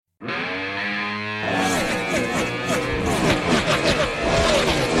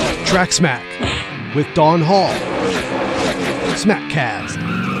Track Smack with Dawn Hall. Smackcast.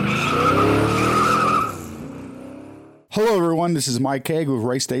 Hello, everyone. This is Mike Hague with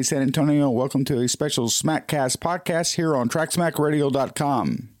Race Day San Antonio. Welcome to a special Smackcast podcast here on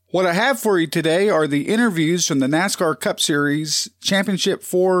TrackSmackRadio.com. What I have for you today are the interviews from the NASCAR Cup Series Championship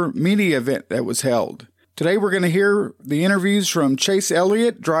 4 media event that was held. Today we're going to hear the interviews from Chase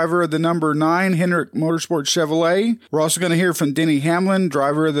Elliott, driver of the number 9 Hendrick Motorsports Chevrolet. We're also going to hear from Denny Hamlin,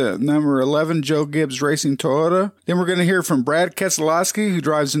 driver of the number 11 Joe Gibbs Racing Toyota. Then we're going to hear from Brad Keselowski, who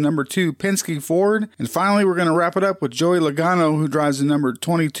drives the number 2 Penske Ford. And finally, we're going to wrap it up with Joey Logano, who drives the number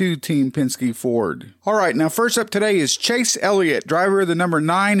 22 Team Penske Ford. All right, now first up today is Chase Elliott, driver of the number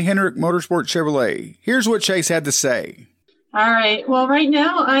 9 Hendrick Motorsports Chevrolet. Here's what Chase had to say. All right. Well, right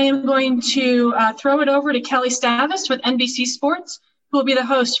now I am going to throw it over to Kelly Stavis with NBC Sports, who will be the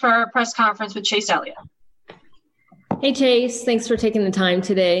host for our press conference with Chase Elliott. Hey, Chase. Thanks for taking the time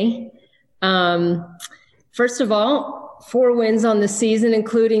today. First of all, 4 wins on the season,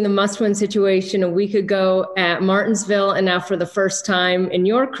 including the must-win situation a week ago at Martinsville, and now for the first time in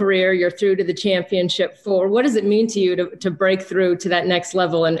your career, you're through to the Championship 4. What does it mean to you to break through to that next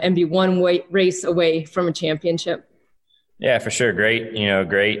level and be one race away from a championship? Yeah, for sure.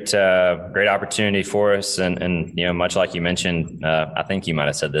 Great opportunity for us. And, much like you mentioned, I think you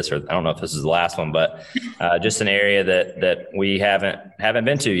might've said this, or I don't know if this is the last one, but, just an area that we haven't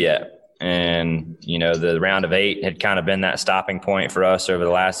been to yet. And, the round of 8 had kind of been that stopping point for us over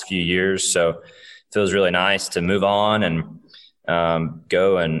the last few years. So it feels really nice to move on and,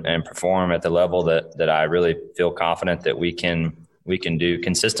 go and perform at the level that I really feel confident that we can do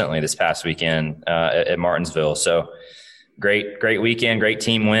consistently this past weekend, at Martinsville. So, Great weekend, great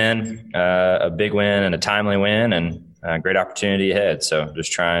team win, a big win and a timely win, and a great opportunity ahead. So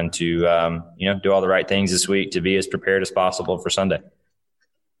just trying to, do all the right things this week to be as prepared as possible for Sunday.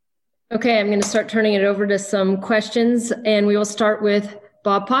 Okay, I'm going to start turning it over to some questions, and we will start with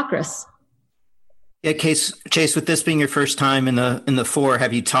Bob Pockrass. Yeah, Chase, with this being your first time in the 4,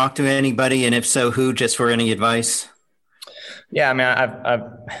 have you talked to anybody, and if so, who, just for any advice? Yeah,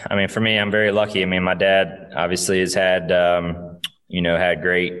 I mean, for me, I'm very lucky. I mean, my dad obviously has had, had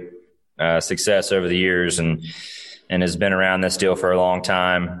great success over the years and has been around this deal for a long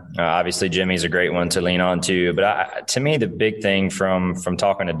time. Obviously, Jimmy's a great one to lean on too. But to me, the big thing from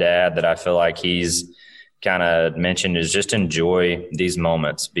talking to Dad that I feel like he's kind of mentioned is just enjoy these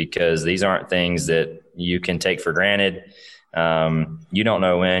moments, because these aren't things that you can take for granted. You don't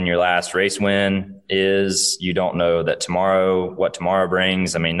know when your last race win is. You don't know that what tomorrow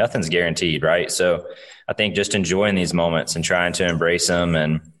brings. I mean, nothing's guaranteed, right? So I think just enjoying these moments and trying to embrace them,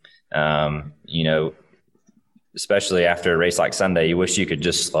 and, especially after a race like Sunday, you wish you could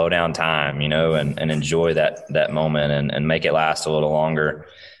just slow down time, and enjoy that moment and make it last a little longer.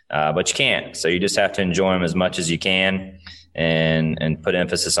 But you can't. So you just have to enjoy them as much as you can and put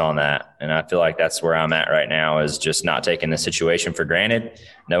emphasis on that. And I feel like that's where I'm at right now, is just not taking the situation for granted,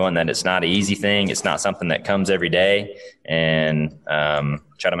 knowing that it's not an easy thing. It's not something that comes every day, and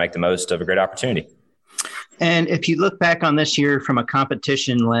try to make the most of a great opportunity. And if you look back on this year from a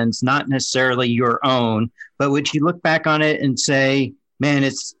competition lens, not necessarily your own, but would you look back on it and say, man,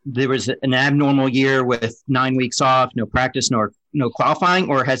 there was an abnormal year with 9 weeks off, no practice, no qualifying,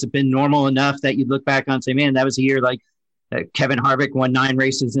 or has it been normal enough that you look back on and say, man, that was a year like Kevin Harvick won 9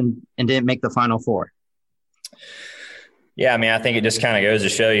 races and didn't make the final 4? Yeah, I mean, I think it just kind of goes to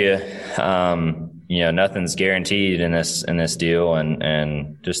show you, nothing's guaranteed in this deal,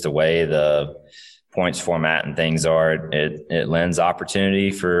 and just the way the points format and things are, it lends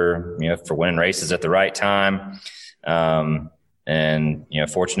opportunity for winning races at the right time. And,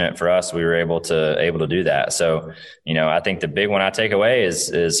 fortunate for us, we were able to do that. So, I think the big one I take away is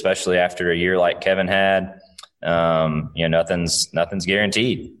especially after a year like Kevin had, nothing's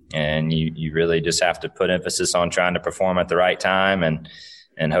guaranteed, and you really just have to put emphasis on trying to perform at the right time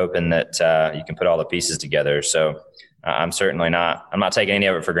and hoping that you can put all the pieces together. So I'm not taking any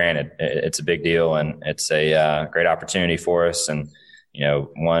of it for granted. It's a big deal, and it's a great opportunity for us. And,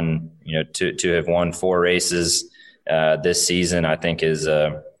 to have won 4 races this season, I think is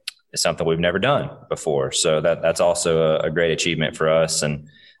something we've never done before. So that's also a great achievement for us. And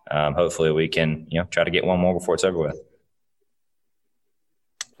hopefully we can, try to get one more before it's over with.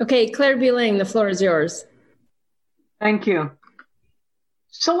 Okay, Claire Bueling, the floor is yours. Thank you.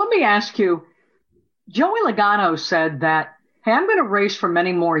 So let me ask you, Joey Logano said that, hey, I'm going to race for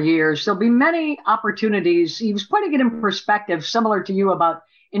many more years. There'll be many opportunities. He was putting it in perspective, similar to you, about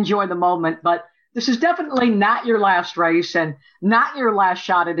enjoy the moment. But this is definitely not your last race and not your last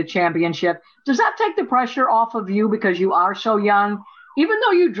shot at a championship. Does that take the pressure off of you because you are so young? even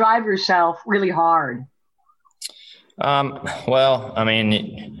though you drive yourself really hard? Well, I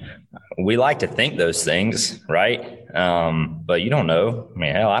mean, we like to think those things, right? But you don't know. I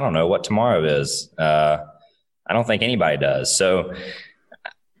mean, hell, I don't know what tomorrow is. I don't think anybody does. So,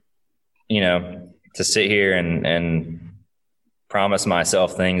 to sit here and promise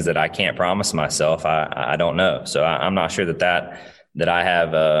myself things that I can't promise myself, I don't know. So I'm not sure that I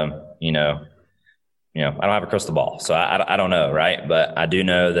have, I don't have a crystal ball, so I don't know, right? But I do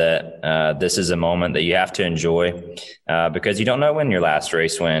know that this is a moment that you have to enjoy because you don't know when your last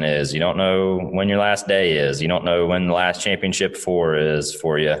race win is. You don't know when your last day is. You don't know when the last championship 4 is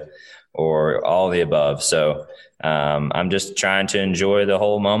for you, or all the above. So I'm just trying to enjoy the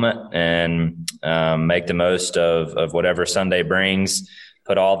whole moment and make the most of whatever Sunday brings.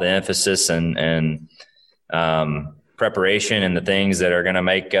 Put all the emphasis and preparation and the things that are going to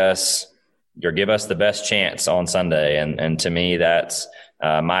make us or give us the best chance on Sunday. And to me, that's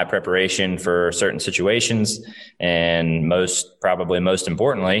my preparation for certain situations, and probably most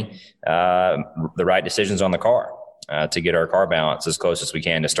importantly, the right decisions on the car to get our car balance as close as we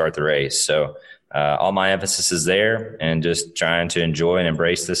can to start the race. So all my emphasis is there, and just trying to enjoy and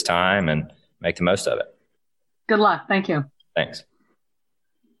embrace this time and make the most of it. Good luck. Thank you. Thanks.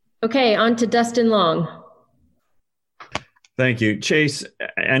 Okay, on to Dustin Long. Thank you. Chase,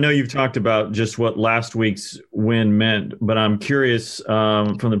 I know you've talked about just what last week's win meant, but I'm curious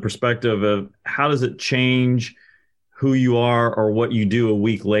from the perspective of how does it change who you are or what you do a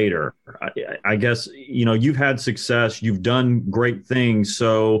week later? I guess, you've had success, you've done great things.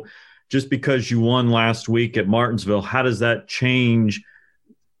 So just because you won last week at Martinsville, how does that change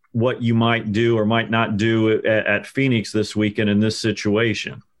what you might do or might not do at Phoenix this weekend in this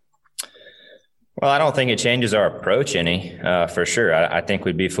situation? Well, I don't think it changes our approach any, for sure. I think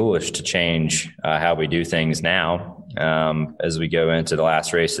we'd be foolish to change how we do things now as we go into the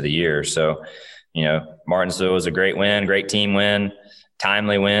last race of the year. So, Martinsville was a great win, great team win,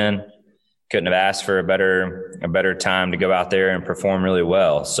 timely win. Couldn't have asked for a better time to go out there and perform really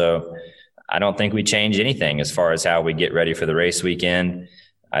well. So I don't think we change anything as far as how we get ready for the race weekend.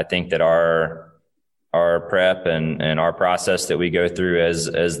 I think that our prep and our process that we go through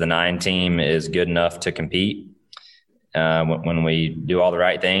as the 9 team is good enough to compete when we do all the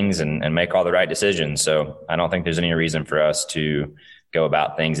right things and make all the right decisions. So I don't think there's any reason for us to go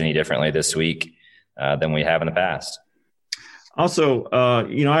about things any differently this week than we have in the past. Also,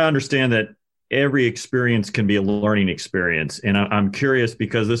 I understand that every experience can be a learning experience. And I'm curious,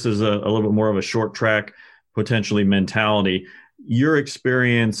 because this is a little bit more of a short track, potentially mentality. Your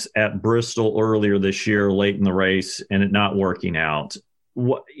experience at Bristol earlier this year, late in the race, and it not working out.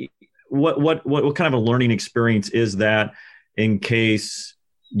 What kind of a learning experience is that in case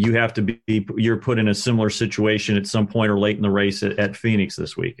you're put in a similar situation at some point or late in the race at Phoenix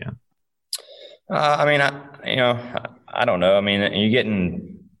this weekend? I don't know. I mean, you get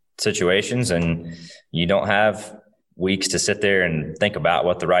in situations and you don't have weeks to sit there and think about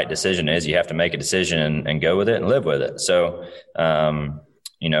what the right decision is. You have to make a decision and go with it and live with it. So,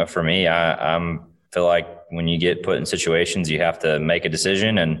 for me, I feel like when you get put in situations, you have to make a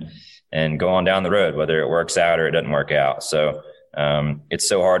decision and go on down the road, whether it works out or it doesn't work out. So, it's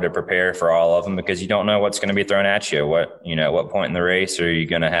so hard to prepare for all of them because you don't know what's going to be thrown at you. At what point in the race are you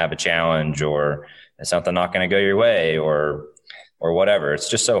going to have a challenge, or is something not going to go your way, or whatever. It's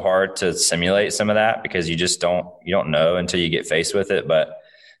just so hard to simulate some of that because you don't know until you get faced with it. But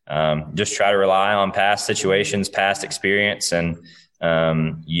just try to rely on past situations, past experience, and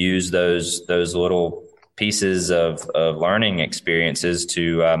use those little pieces of learning experiences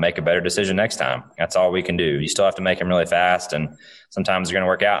to make a better decision next time. That's all we can do. You still have to make them really fast, and sometimes they're going to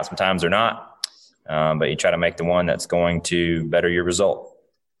work out, sometimes they're not. But you try to make the one that's going to better your result.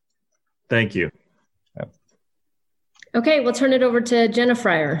 Thank you. Okay, we'll turn it over to Jenna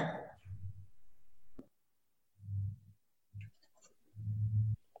Fryer.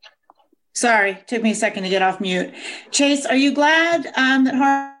 Sorry, took me a second to get off mute. Chase, are you glad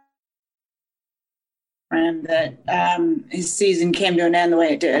that his season came to an end the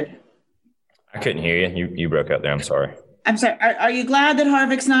way it did? I couldn't hear you. You broke up there. I'm sorry. I'm sorry. Are you glad that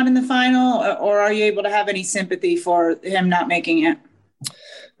Harvick's not in the final, or are you able to have any sympathy for him not making it?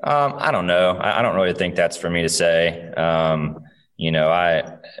 I don't know. I don't really think that's for me to say.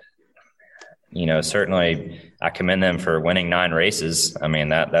 Certainly I commend them for winning 9 races. I mean,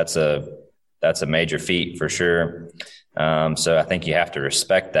 that's a major feat for sure. So I think you have to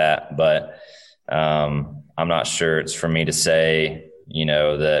respect that, but I'm not sure it's for me to say,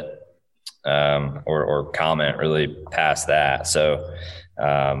 that or comment really past that. So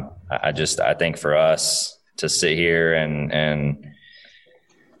I think for us to sit here and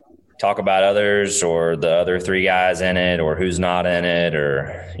talk about others or the other three guys in it or who's not in it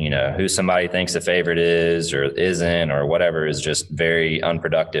or, who somebody thinks the favorite is or isn't or whatever is just very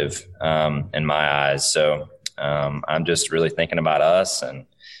unproductive in my eyes. So I'm just really thinking about us and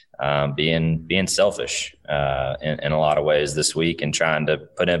being selfish in a lot of ways this week and trying to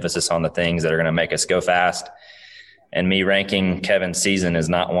put emphasis on the things that are going to make us go fast. And me ranking Kevin's season is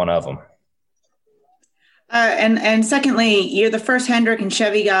not one of them. And secondly, you're the first Hendrick and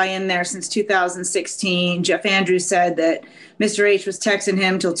Chevy guy in there since 2016. Jeff Andrews said that Mr. H was texting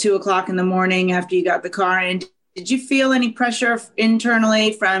him till 2:00 in the morning after you got the car in. Did you feel any pressure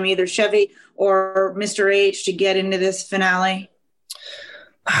internally from either Chevy or Mr. H to get into this finale?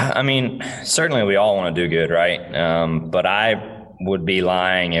 I mean, certainly we all want to do good, right? But I would be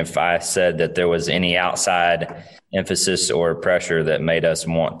lying if I said that there was any outside emphasis or pressure that made us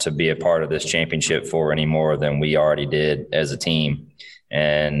want to be a part of this championship for any more than we already did as a team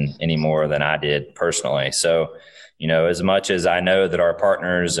and any more than I did personally. So, as much as I know that our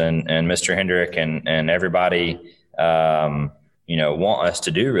partners and Mr. Hendrick and everybody, want us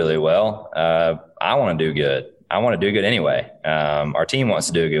to do really well, I want to do good. I want to do good anyway. Our team wants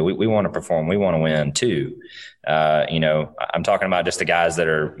to do good. We want to perform. We want to win too. I'm talking about just the guys that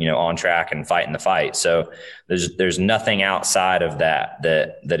are, on track and fighting the fight. So there's nothing outside of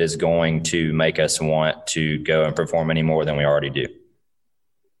that is going to make us want to go and perform any more than we already do.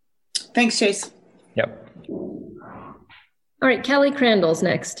 Thanks, Chase. Yep. All right, Kelly Crandall's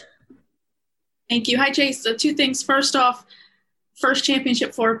next. Thank you. Hi, Chase. So 2 things. First off, first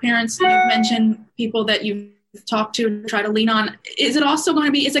championship floor appearance. You've mentioned people that you've talked to and try to lean on. Is it going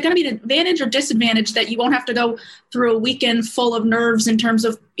to be an advantage or disadvantage that you won't have to go through a weekend full of nerves in terms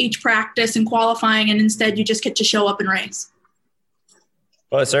of each practice and qualifying, and instead you just get to show up and race?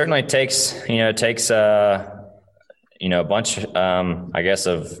 Well, it certainly takes a bunch, I guess,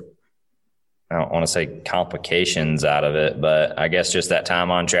 of, I don't want to say complications out of it, but I guess just that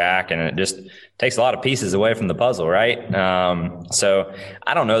time on track, and it just takes a lot of pieces away from the puzzle, right? So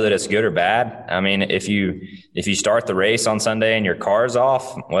I don't know that it's good or bad. I mean, if you start the race on Sunday and your car's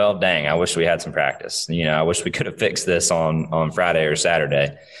off, well, dang, I wish we had some practice. I wish we could have fixed this on Friday or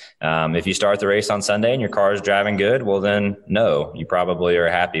Saturday. If you start the race on Sunday and your car is driving good, well, then no, you probably are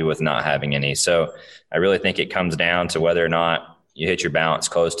happy with not having any. So I really think it comes down to whether or not you hit your balance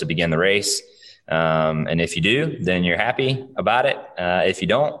close to begin the race. And if you do, then you're happy about it. If you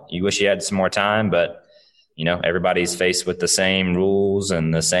don't, you wish you had some more time, but everybody's faced with the same rules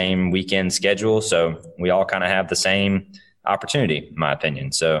and the same weekend schedule. So we all kind of have the same opportunity, in my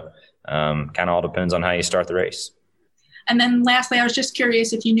opinion. So, kind of all depends on how you start the race. And then lastly, I was just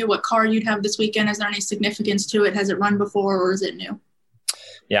curious if you knew what car you'd have this weekend. Is there any significance to it? Has it run before or is it new?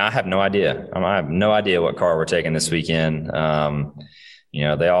 Yeah, I have no idea. I have no idea what car we're taking this weekend.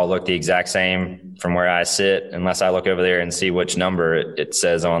 They all look the exact same from where I sit, unless I look over there and see which number it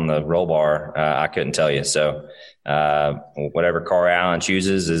says on the roll bar. I couldn't tell you. So whatever car Alan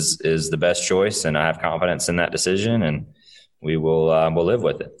chooses is the best choice, and I have confidence in that decision, and we'll live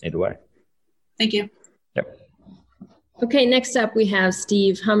with it either way. Thank you. Yep. Okay, next up we have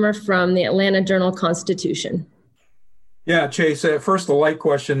Steve Hummer from the Atlanta Journal-Constitution. Yeah, Chase, first the light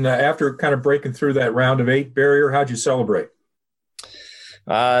question. After kind of breaking through that round of 8 barrier, how'd you celebrate?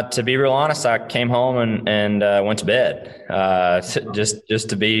 To be real honest, I came home and went to bed. Just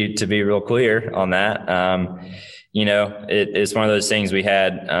to be real clear on that. It's one of those things we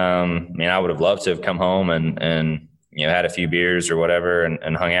had. I would have loved to have come home and had a few beers or whatever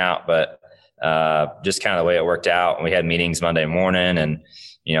and hung out, but just kind of the way it worked out. We had meetings Monday morning, and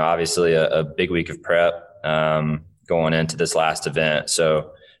obviously a big week of prep going into this last event.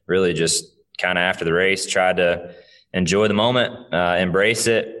 So really, just kind of after the race, tried to enjoy the moment, embrace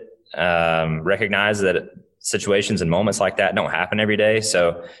it, recognize that situations and moments like that don't happen every day.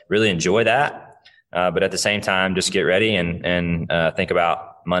 So really enjoy that. But at the same time, just get ready and think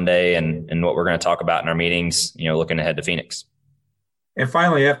about Monday and what we're going to talk about in our meetings, looking ahead to Phoenix. And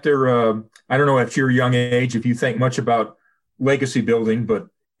finally, after, I don't know at your young age, if you think much about legacy building, but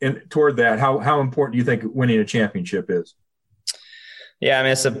toward that, how important do you think winning a championship is? Yeah, I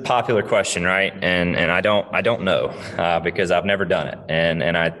mean, it's a popular question, right? And I don't know because I've never done it.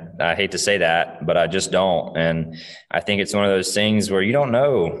 And I hate to say that, but I just don't. And I think it's one of those things where you don't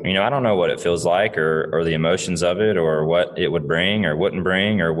know, I don't know what it feels like or the emotions of it or what it would bring or wouldn't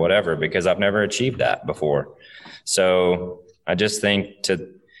bring or whatever, because I've never achieved that before. So I just think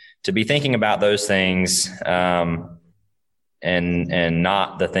to be thinking about those things, and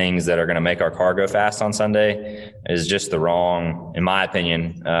not the things that are going to make our car go fast on Sunday is just the wrong, in my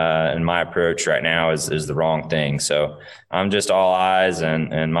opinion, and my approach right now is the wrong thing. So I'm just all eyes,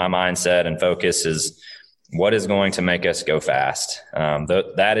 and my mindset and focus is what is going to make us go fast.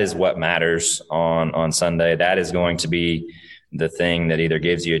 That is what matters on Sunday. That is going to be the thing that either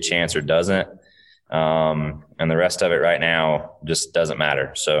gives you a chance or doesn't. And the rest of it right now just doesn't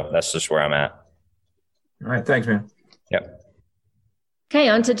matter. So that's just where I'm at. All right. Thanks, man. Yep. Okay,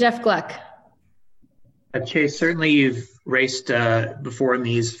 on to Jeff Gluck. Chase, certainly you've raced before in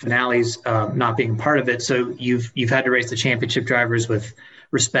these finales, not being part of it. So you've had to race the championship drivers with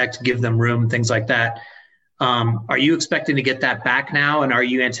respect, give them room, things like that. Are you expecting to get that back now? And are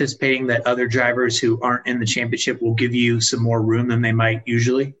you anticipating that other drivers who aren't in the championship will give you some more room than they might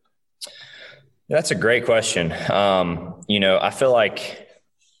usually? That's a great question. I feel like,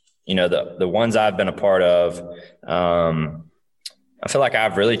 the ones I've been a part of, I feel like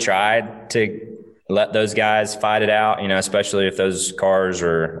I've really tried to let those guys fight it out, especially if those cars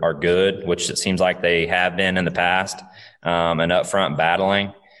are good, which it seems like they have been in the past, and up front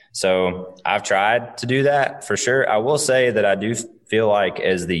battling. So I've tried to do that for sure. I will say that I do feel like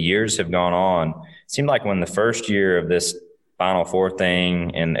as the years have gone on, it seemed like when the first year of this Final Four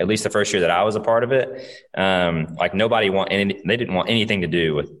thing, and at least the first year that I was a part of it, like they didn't want anything to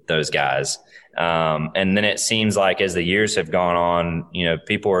do with those guys. And then it seems like as the years have gone on,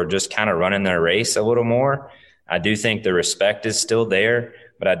 people are just kind of running their race a little more. I do think the respect is still there,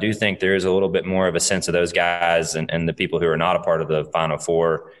 but I do think there is a little bit more of a sense of those guys and the people who are not a part of the Final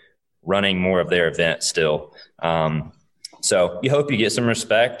Four running more of their event still. So you hope you get some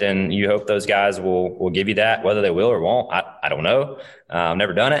respect, and you hope those guys will give you that. Whether they will or won't, I don't know. I've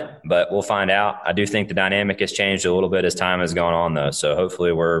never done it, but we'll find out. I do think the dynamic has changed a little bit as time has gone on, though. So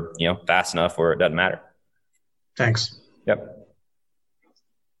hopefully we're fast enough where it doesn't matter. Thanks. Yep.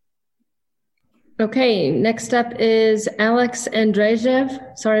 Okay, next up is Alex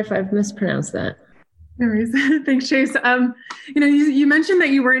Andrejev. Sorry if I've mispronounced that. No worries. Thanks, Chase. You mentioned that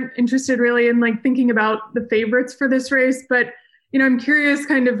you weren't interested really in thinking about the favorites for this race, but I'm curious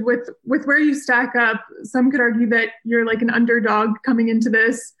kind of with where you stack up. Some could argue that you're like an underdog coming into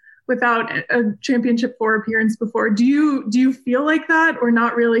this without a championship 4 appearance before. Do you feel like that, or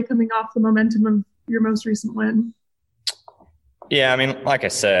not really, coming off the momentum of your most recent win? Yeah, I mean, like I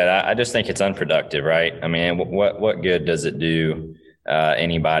said, I just think it's unproductive, right? I mean, what good does it do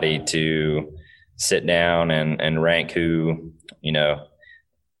anybody to sit down and rank who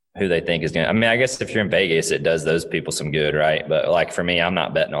they think is going to, I mean, I guess if you're in Vegas, it does those people some good, right? But like for me, I'm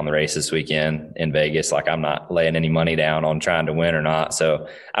not betting on the race this weekend in Vegas. Like I'm not laying any money down on trying to win or not. So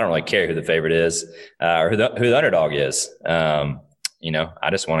I don't really care who the favorite is or who the underdog is. I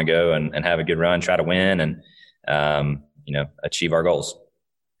just want to go and have a good run, try to win and, achieve our goals.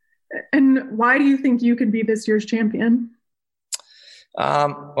 And why do you think you could be this year's champion?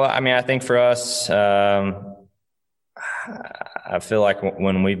 Well, I mean, I think for us, I feel like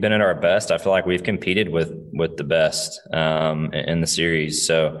when we've been at our best, I feel like we've competed with the best in the series.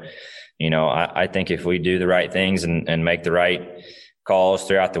 So, I think if we do the right things and make the right calls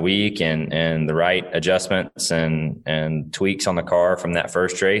throughout the week and the right adjustments and tweaks on the car from that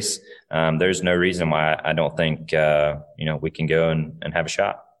first race, there's no reason why I don't think, we can go and have a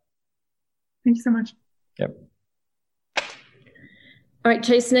shot. Thank you so much. Yep. All right,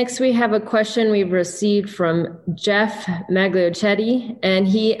 Chase, next we have a question we've received from Jeff Magliochetti, and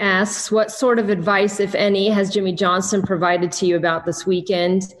he asks, what sort of advice, if any, has Jimmie Johnson provided to you about this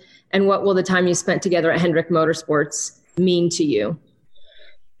weekend, and what will the time you spent together at Hendrick Motorsports mean to you?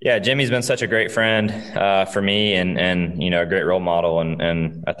 Yeah, Jimmy's been such a great friend for me and a great role model,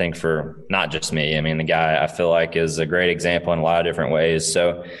 and I think for not just me. I mean, the guy I feel like is a great example in a lot of different ways.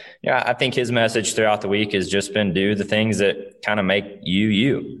 So, yeah, I think his message throughout the week has just been do the things that kind of make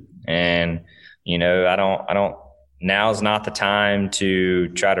you. And, I don't, now's not the time to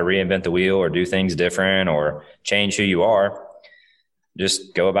try to reinvent the wheel or do things different or change who you are.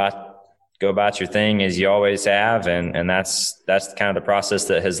 Just go about your thing as you always have. And that's kind of the process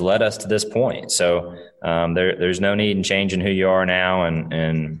that has led us to this point. So, there's no need in changing who you are now.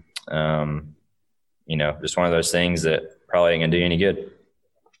 And just one of those things that probably ain't gonna do you any good.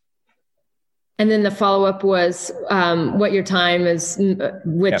 And then the follow-up was what your time is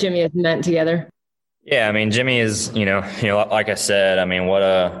with Jimmie has meant together. Yeah, I mean, Jimmie is, like I said, I mean, what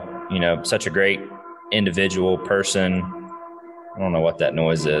such a great individual person. I don't know what that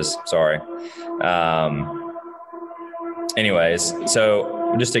noise is. Sorry. Anyways, so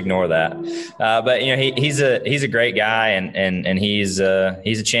just ignore that. But he's a great guy, and he's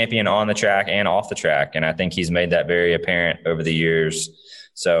a champion on the track and off the track, and I think he's made that very apparent over the years.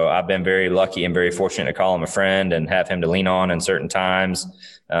 So I've been very lucky and very fortunate to call him a friend and have him to lean on in certain times.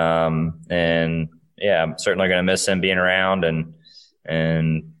 And yeah, I'm certainly going to miss him being around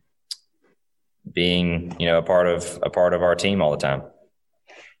and being, a part of our team all the time.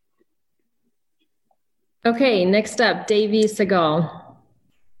 Okay, next up, Davey Segal.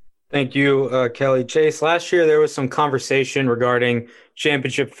 Thank you, Kelly. Chase, last year there was some conversation regarding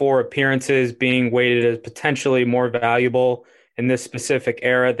Championship 4 appearances being weighted as potentially more valuable in this specific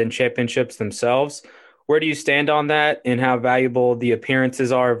era than championships themselves. Where do you stand on that, and how valuable the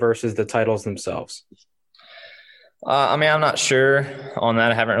appearances are versus the titles themselves? I'm not sure on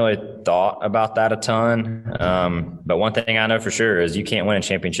that. I haven't really thought about that a ton. But one thing I know for sure is you can't win a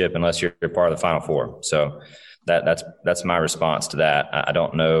championship unless you're part of the Final Four. So that's my response to that. I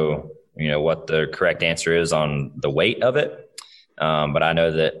don't know, what the correct answer is on the weight of it. But I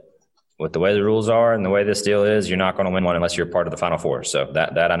know that with the way the rules are and the way this deal is, you're not going to win one unless you're part of the Final Four. So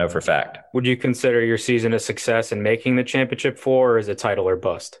that I know for a fact. Would you consider your season a success in making the Championship 4, or is it title or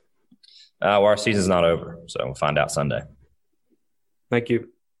bust? Well, our season's not over, so we'll find out Sunday. Thank you.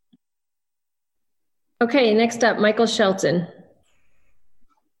 Okay, next up, Michael Shelton.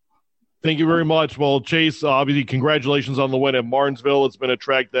 Thank you very much. Well, Chase, obviously, congratulations on the win at Martinsville. It's been a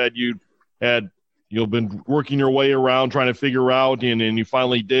track that you've been working your way around, trying to figure out, and you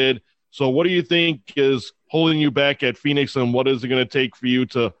finally did. So what do you think is holding you back at Phoenix, and what is it going to take for you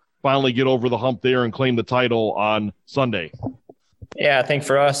to finally get over the hump there and claim the title on Sunday? Yeah, I think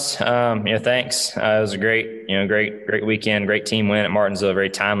for us, thanks. It was a great weekend, great team win at Martinsville, a very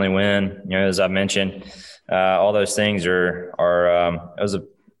timely win. As I mentioned, all those things it was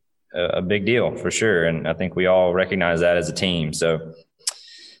a big deal for sure. And I think we all recognize that as a team. So,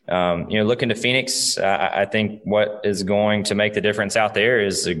 looking to Phoenix, I think what is going to make the difference out there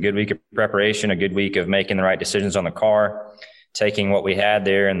is a good week of preparation, a good week of making the right decisions on the car, taking what we had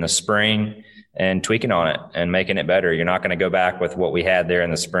there in the spring and tweaking on it and making it better. You're not going to go back with what we had there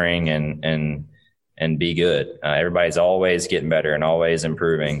in the spring and be good. Everybody's always getting better and always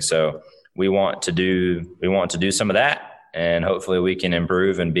improving. So we want to do some of that, and hopefully we can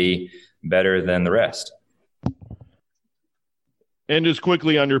improve and be better than the rest. And just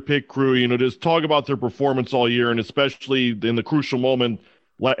quickly on your pit crew, just talk about their performance all year, and especially in the crucial moment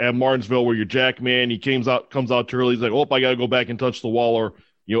at Martinsville where your jack man, he comes out too early. He's like, oh, I got to go back and touch the wall, or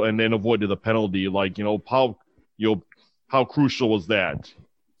and then avoided the penalty. How crucial was that?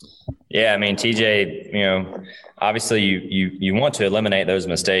 Yeah, TJ, obviously you want to eliminate those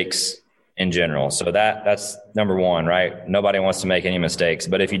mistakes in general. So that's number one, right? Nobody wants to make any mistakes.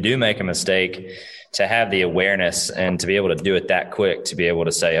 But if you do make a mistake, to have the awareness and to be able to do it that quick, to be able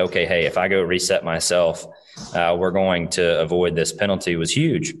to say, okay, hey, if I go reset myself, we're going to avoid this penalty was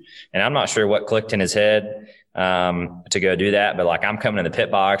huge. And I'm not sure what clicked in his head to go do that. But I'm coming in the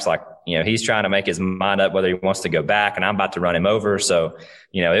pit box, he's trying to make his mind up whether he wants to go back, and I'm about to run him over. So,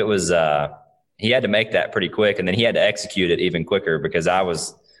 it was, he had to make that pretty quick, and then he had to execute it even quicker because I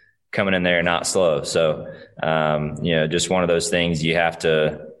was coming in there not slow. So, just one of those things you have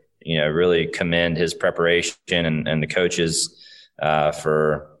to, really commend his preparation and the coaches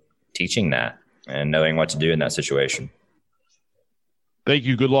for teaching that and knowing what to do in that situation. Thank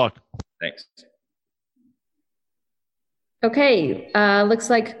you. Good luck. Thanks. Okay, looks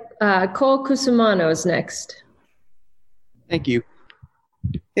like Cole Cusumano is next. Thank you.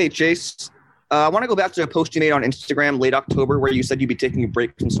 Hey, Chase. I want to go back to a post you made on Instagram late October where you said you'd be taking a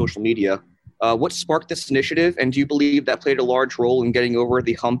break from social media. What sparked this initiative, and do you believe that played a large role in getting over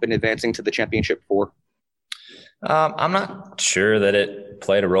the hump and advancing to the Championship 4? I'm not sure that it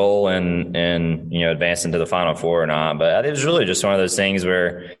played a role in advancing to the Final Four or not, but it was really just one of those things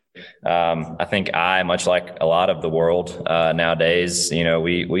where I think much like a lot of the world nowadays,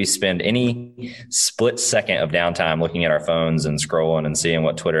 we spend any split second of downtime looking at our phones and scrolling and seeing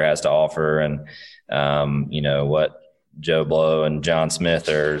what Twitter has to offer and, what Joe Blow and John Smith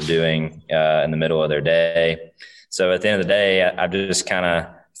are doing in the middle of their day. So at the end of the day, I just kind of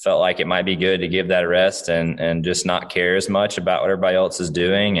felt like it might be good to give that a rest and just not care as much about what everybody else is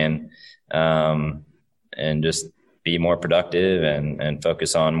doing and just be more productive and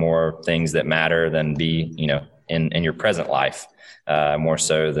focus on more things that matter than be, in your present life, more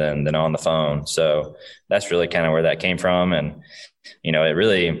so than on the phone. So that's really kind of where that came from. And, it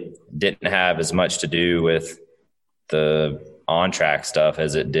really didn't have as much to do with the on-track stuff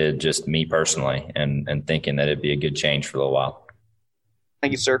as it did just me personally and thinking that it'd be a good change for a little while.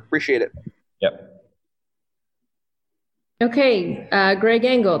 Thank you, sir. Appreciate it. Yep. Okay, Greg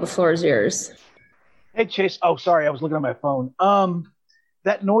Engel, the floor is yours. Hey, Chase. Oh, sorry, I was looking at my phone.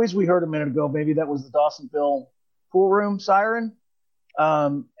 That noise we heard a minute ago, maybe that was the Dawsonville pool room siren.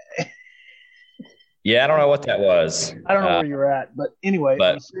 Yeah, I don't know what that was. I don't know where you're at, but anyway.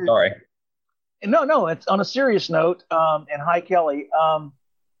 But sorry. No, it's on a serious note. And hi, Kelly.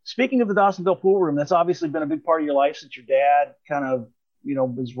 Speaking of the Dawsonville pool room, that's obviously been a big part of your life since your dad kind of,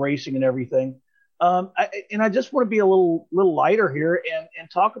 was racing and everything. I just want to be a little lighter here and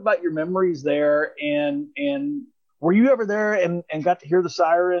talk about your memories there. And were you ever there and got to hear the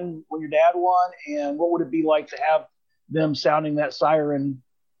siren when your dad won? And what would it be like to have them sounding that siren,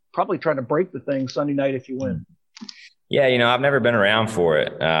 probably trying to break the thing Sunday night if you win? Yeah, I've never been around for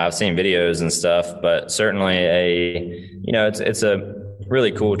it. I've seen videos and stuff, but certainly it's a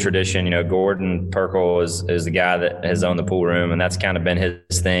really cool tradition. Gordon Perkle is the guy that has owned the pool room, and that's kind of been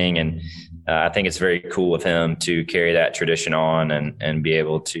his thing. And I think it's very cool of him to carry that tradition on and be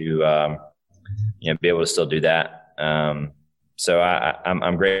able to, be able to still do that. So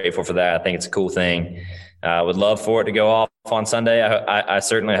I'm grateful for that. I think it's a cool thing. I would love for it to go off on Sunday. I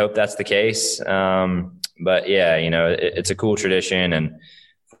certainly hope that's the case. But yeah, it's a cool tradition, and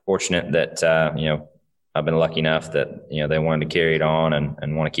fortunate that, I've been lucky enough that, they wanted to carry it on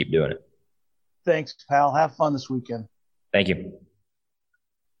and want to keep doing it. Thanks, pal. Have fun this weekend. Thank you.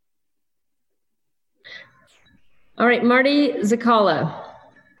 All right, Marty Zakala.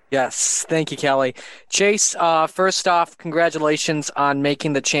 Yes, thank you, Kelly. Chase, first off, congratulations on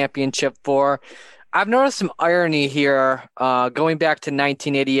making the championship 4. I've noticed some irony here, going back to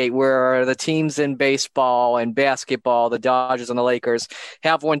 1988, where the teams in baseball and basketball, the Dodgers and the Lakers,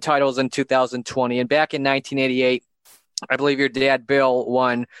 have won titles in 2020. And back in 1988, I believe your dad, Bill,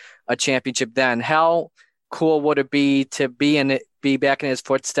 won a championship then. How cool would it be to be back in his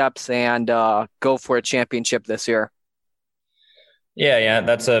footsteps and go for a championship this year? Yeah,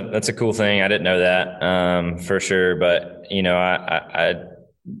 that's a cool thing. I didn't know that for sure, but I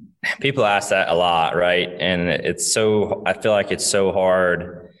people ask that a lot, right? And I feel like it's so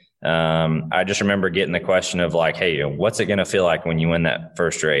hard. I just remember getting the question of like, hey, what's it going to feel like when you win that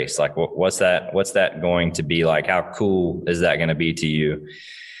first race? Like, what's that going to be like? How cool is that going to be to you?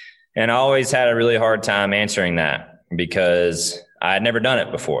 And I always had a really hard time answering that because I had never done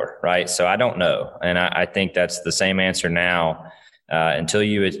it before, right? So I don't know. And I think that's the same answer now. Until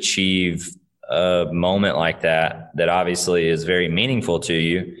you achieve a moment like that obviously is very meaningful to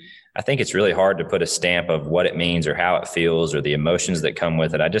you, I think it's really hard to put a stamp of what it means or how it feels or the emotions that come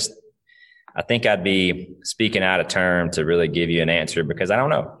with it. I think I'd be speaking out of turn to really give you an answer because I don't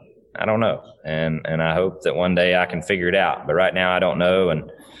know. And I hope that one day I can figure it out. But right now I don't know,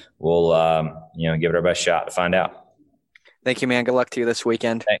 and we'll, give it our best shot to find out. Thank you, man. Good luck to you this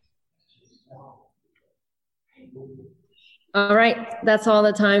weekend. Thanks. All right. That's all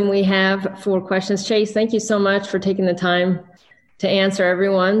the time we have for questions. Chase, thank you so much for taking the time to answer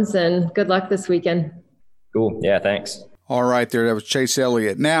everyone's, and good luck this weekend. Cool. Yeah, thanks. All right, there. That was Chase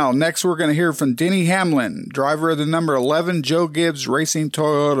Elliott. Now, next we're going to hear from Denny Hamlin, driver of the number 11 Joe Gibbs Racing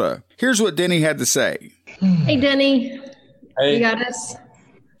Toyota. Here's what Denny had to say. Hey, Denny. Hey. You got us?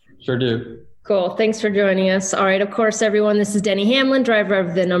 Sure do. Cool. Thanks for joining us. All right. Of course, everyone, this is Denny Hamlin, driver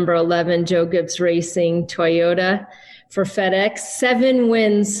of the number 11 Joe Gibbs Racing Toyota for FedEx. 7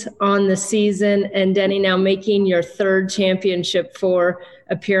 wins on the season, and Denny, now making your 3rd championship 4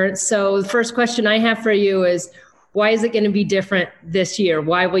 appearance. So the first question I have for you is, why is it going to be different this year?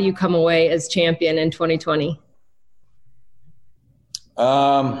 Why will you come away as champion in 2020?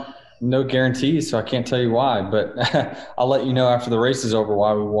 No guarantees, so I can't tell you why, but I'll let you know after the race is over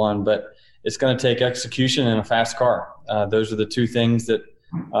why we won. But it's going to take execution and a fast car. Those are the 2 things that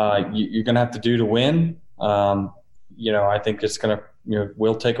you're going to have to do to win. I think it's going to,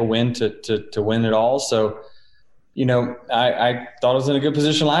 we'll take a win to win it all. So, I thought I was in a good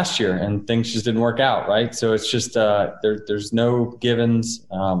position last year and things just didn't work out. Right. So it's just, there's no givens.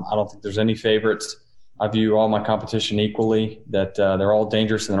 I don't think there's any favorites. I view all my competition equally, that they're all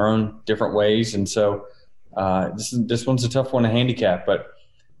dangerous in their own different ways. And so this one's a tough one to handicap, but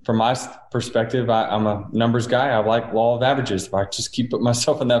from my perspective, I'm a numbers guy. I like law of averages. If I just keep putting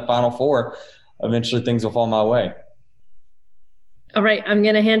myself in that final 4, eventually things will fall my way. All right, I'm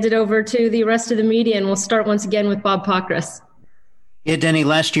going to hand it over to the rest of the media, and we'll start once again with Bob Pockrass. Yeah, Denny,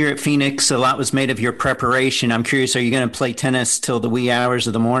 last year at Phoenix, a lot was made of your preparation. I'm curious, are you going to play tennis till the wee hours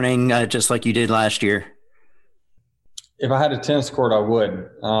of the morning, just like you did last year? If I had a tennis court, I would.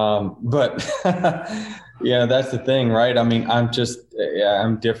 But yeah, that's the thing, right? I mean, I'm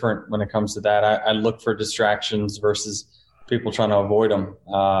different when it comes to that. I look for distractions versus people trying to avoid them.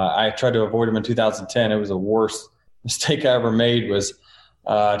 I tried to avoid them in 2010. It was the worst mistake I ever made was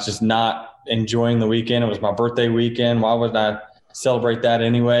just not enjoying the weekend. It was my birthday weekend. Why would I celebrate that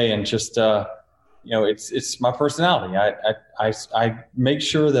anyway? And just, it's my personality. I make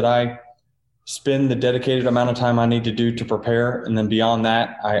sure that I spend the dedicated amount of time I need to do to prepare. And then beyond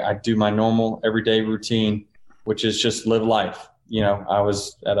that, I do my normal everyday routine, which is just live life. I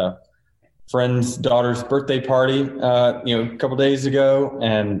was at a friend's daughter's birthday party, a couple days ago,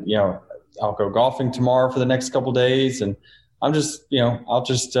 and, I'll go golfing tomorrow for the next couple days. And I'm just,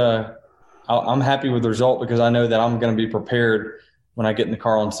 I'm happy with the result because I know that I'm going to be prepared when I get in the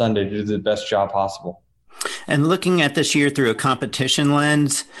car on Sunday to do the best job possible. And looking at this year through a competition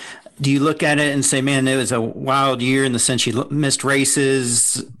lens, do you look at it and say, man, it was a wild year in the sense you missed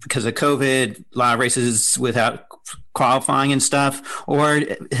races because of COVID, a lot of races without qualifying and stuff? Or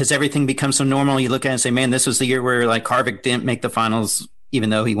has everything become so normal you look at it and say, man, this was the year where like Harvick didn't make the finals even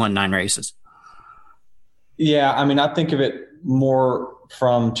though he won 9 races? Yeah, I think of it more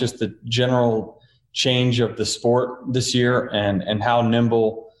from just the general change of the sport this year and how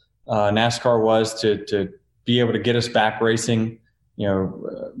nimble NASCAR was to be able to get us back racing,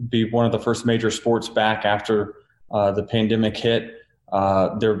 be one of the first major sports back after the pandemic hit.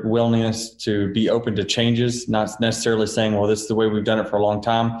 Their willingness to be open to changes, not necessarily saying, well, this is the way we've done it for a long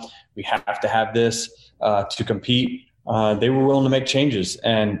time. We have to have this to compete. They were willing to make changes.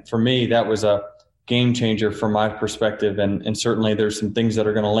 And for me, that was a game changer from my perspective. And certainly there's some things that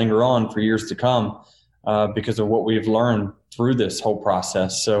are going to linger on for years to come because of what we've learned through this whole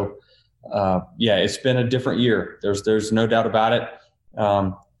process. So, it's been a different year. There's no doubt about it.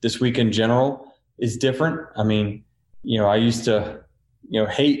 This week in general is different. I used to,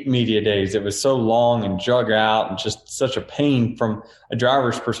 hate media days. It was so long and drug out and just such a pain from a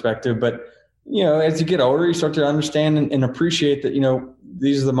driver's perspective. But, as you get older, you start to understand and appreciate that,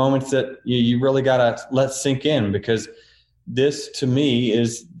 these are the moments that you really got to let sink in, because this to me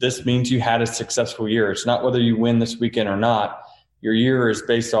this means you had a successful year. It's not whether you win this weekend or not. Your year is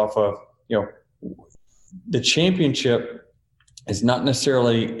based off of, the championship is not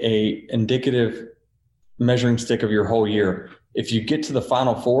necessarily a indicative measuring stick of your whole year. If you get to the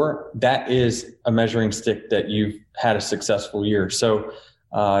Final Four, that is a measuring stick that you've had a successful year. So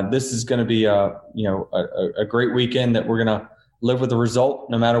this is going to be a great weekend that we're going to live with the result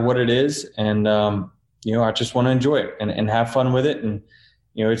no matter what it is. And, I just want to enjoy it and have fun with it. And,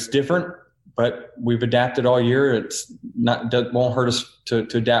 it's different, but we've adapted all year. It's not, that won't hurt us to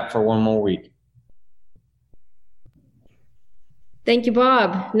adapt for one more week. Thank you,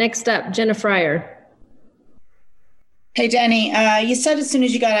 Bob. Next up, Jenna Fryer. Hey, Jenny, you said as soon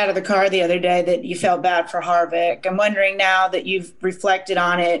as you got out of the car the other day that you felt bad for Harvick. I'm wondering now that you've reflected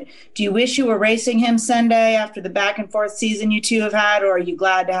on it, do you wish you were racing him Sunday after the back and forth season you two have had, or are you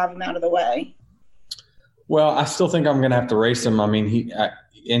glad to have him out of the way? Well, I still think I'm going to have to race him.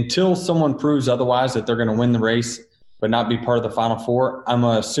 Until someone proves otherwise that they're going to win the race but not be part of the Final Four, I'm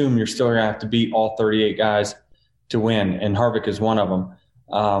going to assume you're still going to have to beat all 38 guys to win, and Harvick is one of them.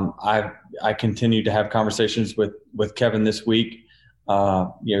 I continue to have conversations with Kevin this week,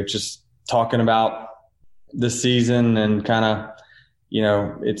 just talking about the season and kind of,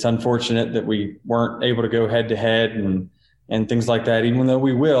 it's unfortunate that we weren't able to go head to head and things like that, even though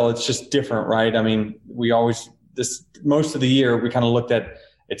we will. It's just different, right? We always, most of the year, we kind of looked at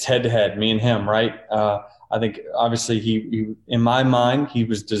it's head to head, me and him, right? I think obviously he in my mind, he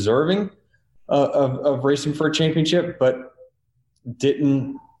was deserving of racing for a championship, but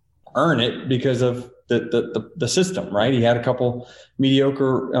didn't earn it because of the system, right? He had a couple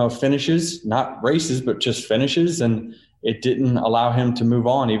mediocre finishes, not races, but just finishes, and it didn't allow him to move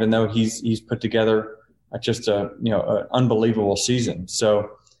on, even though he's put together just an unbelievable season.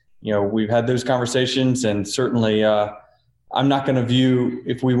 So, we've had those conversations, and certainly I'm not going to view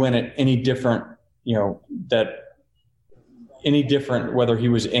if we win it any different, any different whether he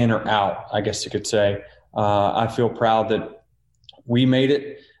was in or out, I guess you could say. I feel proud that we made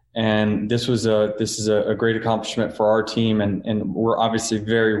it, and this is a great accomplishment for our team, and we're obviously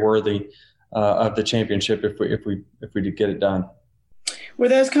very worthy of the championship if we did get it done. Were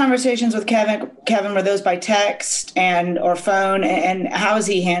those conversations with Kevin, were those by text or phone, and how is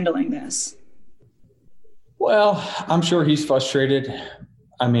he handling this? Well, I'm sure he's frustrated.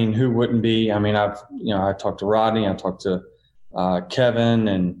 Who wouldn't be? I talked to Rodney, I talked to Kevin,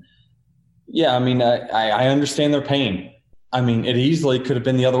 and I understand their pain. It easily could have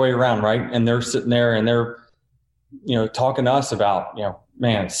been the other way around, right? And they're sitting there and they're, talking to us about,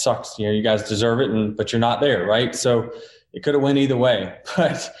 man, it sucks. You guys deserve it, but you're not there, right? So it could have went either way.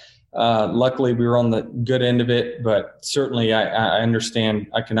 But luckily, we were on the good end of it. But certainly, I understand.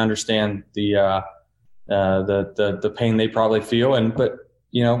 I can understand the the pain they probably feel. But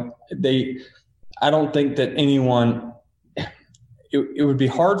I don't think that anyone, it would be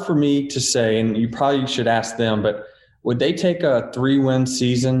hard for me to say, and you probably should ask them, but would they take a 3-win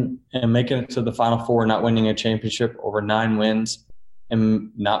season and making it to the Final Four, not winning a championship, over 9 wins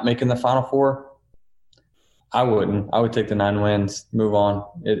and not making the Final Four? I wouldn't. I would take the 9 wins, move on.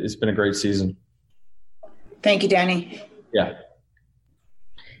 It's been a great season. Thank you, Danny. Yeah.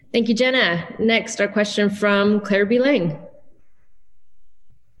 Thank you, Jenna. Next, our question from Claire B. Lang.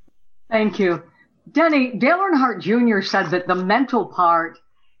 Thank you. Denny, Dale Earnhardt Jr. said that the mental part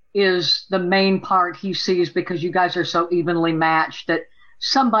is the main part he sees because you guys are so evenly matched that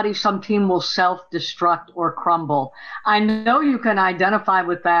some team will self-destruct or crumble. I know you can identify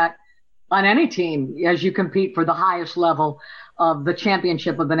with that on any team as you compete for the highest level of the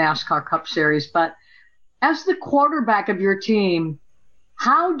championship of the NASCAR Cup Series. But as the quarterback of your team,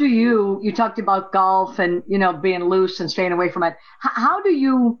 how do you talked about golf and, being loose and staying away from it. How do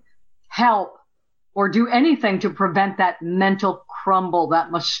you help or do anything to prevent that mental crumble,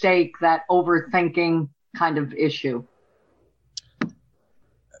 that mistake, that overthinking kind of issue?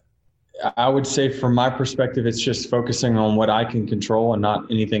 I would say from my perspective, it's just focusing on what I can control and not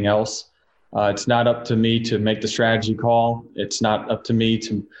anything else. It's not up to me to make the strategy call. It's not up to me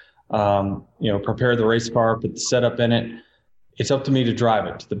to, prepare the race car, put the setup in it. It's up to me to drive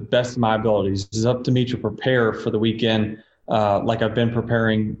it to the best of my abilities. It's up to me to prepare for the weekend like I've been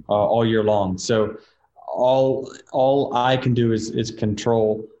preparing all year long. So all I can do is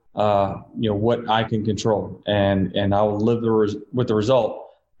control, what I can control, and I will live with the result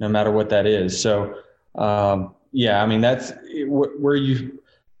no matter what that is. So, that's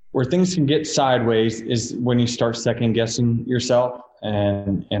where things can get sideways is when you start second guessing yourself.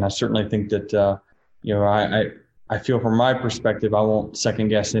 And I certainly think that, I feel from my perspective, I won't second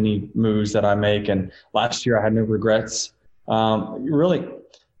guess any moves that I make. And last year I had no regrets. Really,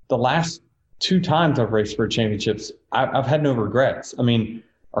 the last 2 times I've raced for championships, I've had no regrets. I mean,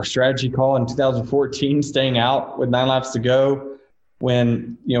 our strategy call in 2014, staying out with 9 laps to go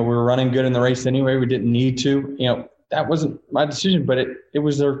when, we were running good in the race anyway, we didn't need to, that wasn't my decision, but it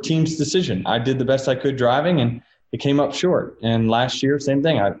was their team's decision. I did the best I could driving and it came up short. And last year, same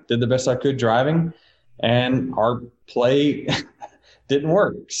thing. I did the best I could driving and our play didn't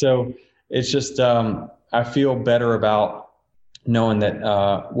work. So it's just, I feel better about knowing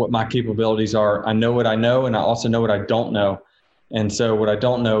that what my capabilities are. I know what I know, and I also know what I don't know. And so what I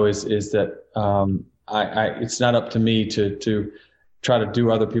don't know is that it's not up to me to try to do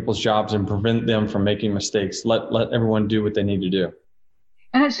other people's jobs and prevent them from making mistakes. Let everyone do what they need to do.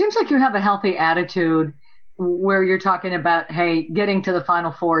 And it seems like you have a healthy attitude where you're talking about, hey, getting to the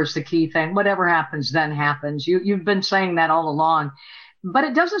Final Four is the key thing. Whatever happens, then happens. You've been saying that all along. But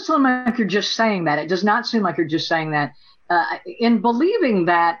it doesn't seem like you're just saying that. It does not seem like you're just saying that. In believing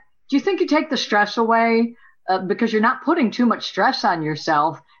that, do you think you take the stress away because you're not putting too much stress on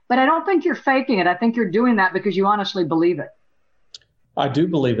yourself? But I don't think you're faking it. I think you're doing that because you honestly believe it. I do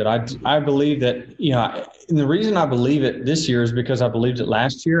believe it. I believe that, and the reason I believe it this year is because I believed it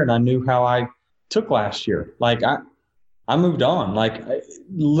last year and I knew how I took last year. Like I moved on, like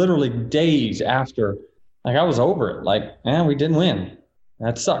literally days after, like I was over it. Like, we didn't win.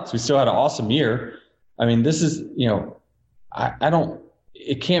 That sucks. We still had an awesome year. I mean, this is,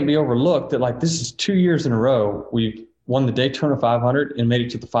 it can't be overlooked that like this is 2 years in a row we've won the Daytona 500 and made it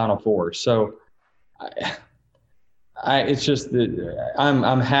to the Final Four. So it's just that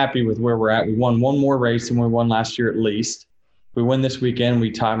I'm happy with where we're at. We won one more race than we won last year at least. If we win this weekend,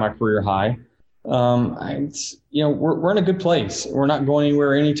 we tie my career high. We're in a good place. We're not going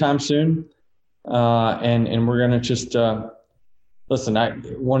anywhere anytime soon. And we're going to just listen.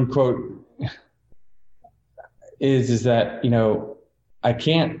 One quote is that,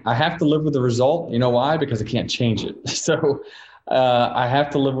 I have to live with the result. You know why? Because I can't change it. So I have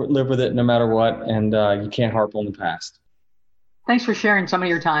to live with it no matter what. And you can't harp on the past. Thanks for sharing some of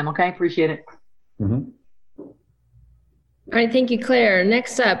your time. Okay. Appreciate it. Mm-hmm. All right. Thank you, Claire.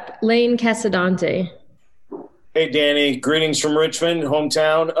 Next up, Lane Casadante. Hey, Danny. Greetings from Richmond,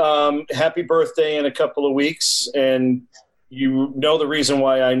 hometown. Happy birthday in a couple of weeks. And you know the reason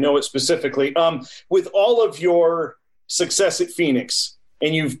why I know it specifically. With all of your success at Phoenix,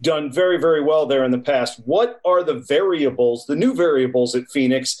 and you've done very, very well there in the past, what are the new variables at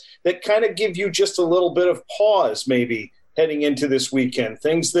Phoenix that kind of give you just a little bit of pause maybe heading into this weekend?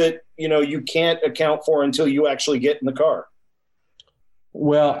 Things that, you can't account for until you actually get in the car.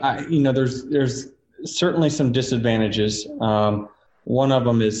 Well, there's certainly some disadvantages. One of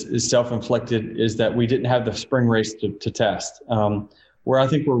them is self-inflicted, is that we didn't have the spring race to test. Where I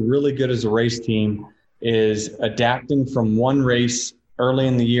think we're really good as a race team is adapting from one race early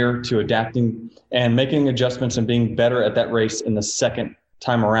in the year to adapting and making adjustments and being better at that race in the second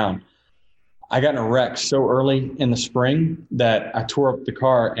time around. I got in a wreck so early in the spring that I tore up the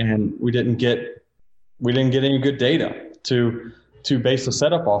car, and we didn't get any good data to base the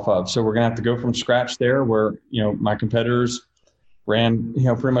setup off of. So we're going to have to go from scratch there, where, my competitors ran,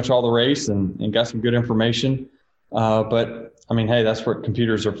 pretty much all the race and got some good information. But I mean, hey, that's what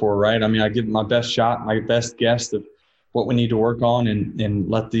computers are for, right? I mean, I give my best shot, my best guess of what we need to work on, and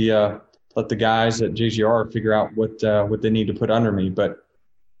let the guys at JGR figure out what they need to put under me. But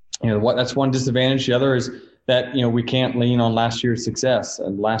that's one disadvantage. The other is that we can't lean on last year's success.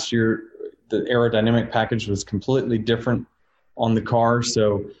 And last year, the aerodynamic package was completely different on the car,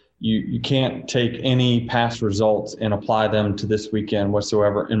 so you can't take any past results and apply them to this weekend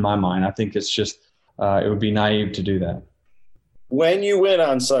whatsoever. In my mind, I think it's just it would be naive to do that. When you win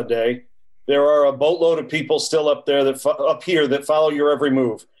on Sunday, there are a boatload of people still up there up here that follow your every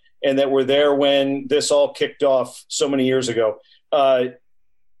move, and that were there when this all kicked off so many years ago.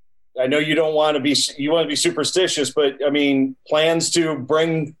 I know you want to be superstitious, but I mean, plans to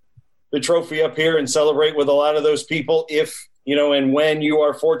bring the trophy up here and celebrate with a lot of those people if, and when you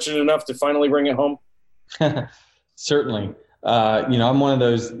are fortunate enough to finally bring it home? Certainly. I'm one of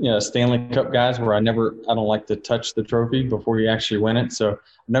those, Stanley Cup guys where I don't like to touch the trophy before you actually win it. So I've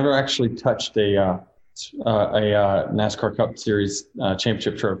never actually touched a NASCAR Cup Series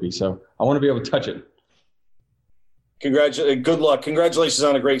championship trophy. So I want to be able to touch it. Good luck. Congratulations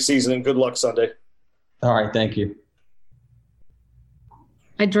on a great season, and good luck Sunday. All right. Thank you.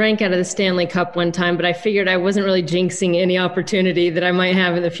 I drank out of the Stanley Cup one time, but I figured I wasn't really jinxing any opportunity that I might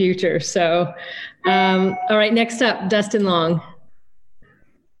have in the future. So, all right, next up, Dustin Long.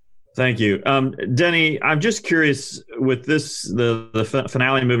 Thank you. Denny, I'm just curious with this, the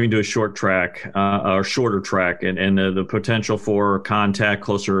finale moving to a short track or shorter track and the potential for contact,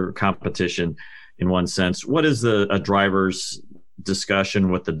 closer competition in one sense. What is a driver's discussion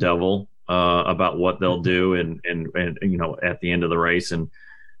with the devil about what they'll do and at the end of the race and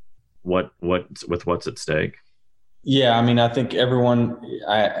what's at stake? Yeah, I mean, I think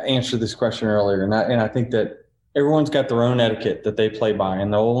I answered this question earlier, and I think that everyone's got their own etiquette that they play by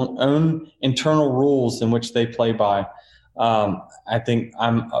and their own internal rules in which they play by. I think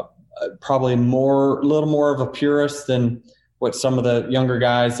I'm probably a little more of a purist than what some of the younger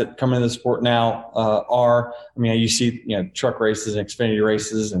guys that come into the sport now are. I mean, you see, truck races and Xfinity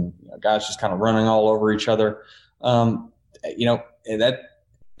races and guys just kind of running all over each other.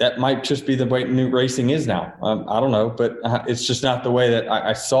 That might just be the way new racing is now. I don't know, but it's just not the way that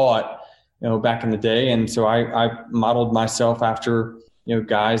I saw it, back in the day. And so I modeled myself after,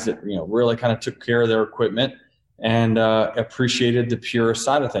 guys that, really kind of took care of their equipment and appreciated the pure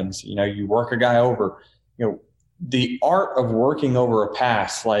side of things. You work a guy over, the art of working over a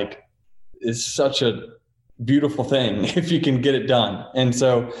pass, is such a beautiful thing if you can get it done. And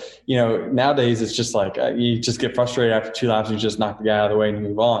so, nowadays it's just you just get frustrated after 2 laps and you just knock the guy out of the way and you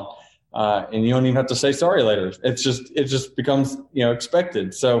move on. And you don't even have to say sorry later. It just becomes,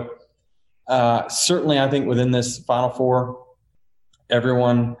 expected. So certainly I think within this Final Four,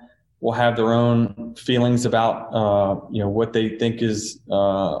 everyone will have their own feelings about, what they think is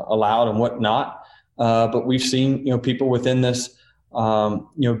allowed and what not. But we've seen, people within this,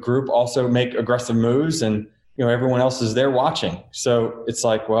 group also make aggressive moves, and everyone else is there watching. So it's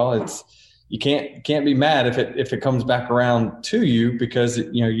you can't be mad if it comes back around to you because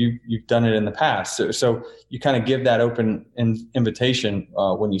you've done it in the past. So you kind of give that open invitation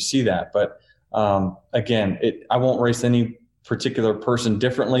when you see that. But again, I won't race any particular person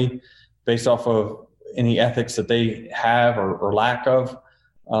differently based off of any ethics that they have or lack of.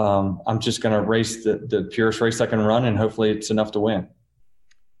 I'm just going to race the purest race I can run, and hopefully it's enough to win.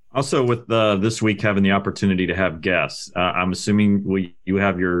 Also, with this week having the opportunity to have guests, I'm assuming you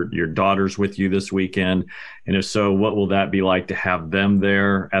have your daughters with you this weekend, and if so, what will that be like to have them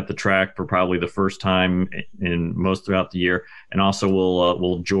there at the track for probably the first time in most throughout the year? And also,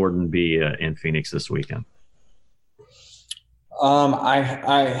 will Jordan be in Phoenix this weekend?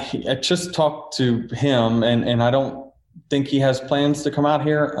 I just talked to him, and I don't think he has plans to come out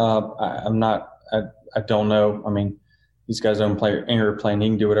here. I don't know. I mean, he's got his own airplane. He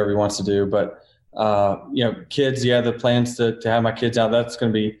can do whatever he wants to do. But, kids, the plans to have my kids out, that's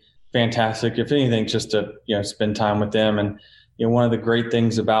going to be fantastic. If anything, just to, spend time with them. And, one of the great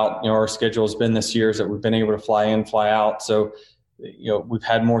things about, our schedule has been this year is that we've been able to fly in, fly out. So, we've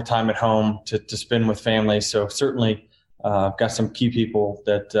had more time at home to spend with family. So certainly I've got some key people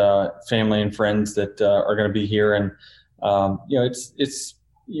that family and friends that are going to be here. And, it's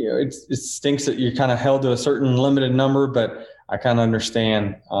it stinks that you're kind of held to a certain limited number, but I kind of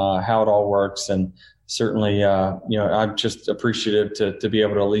understand how it all works. And certainly, I'm just appreciative to be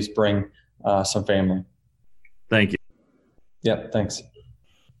able to at least bring some family. Thank you. Yep. Thanks.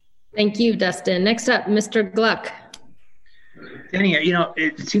 Thank you, Dustin. Next up, Mr. Gluck. Danny,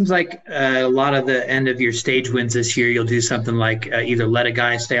 it seems like a lot of the end of your stage wins this year, you'll do something like either let a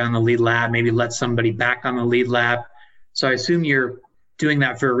guy stay on the lead lap, maybe let somebody back on the lead lap. So I assume you're doing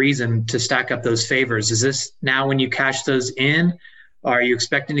that for a reason, to stack up those favors. Is this now when you cash those in? Are you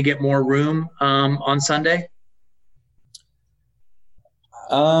expecting to get more room on Sunday?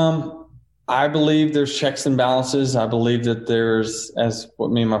 I believe there's checks and balances. I believe that there's, as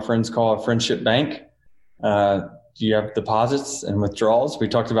what me and my friends call a friendship bank. You have deposits and withdrawals. We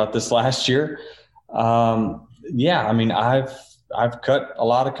talked about this last year. I've cut a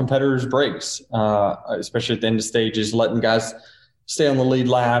lot of competitors' brakes, especially at the end of stages, letting guys stay on the lead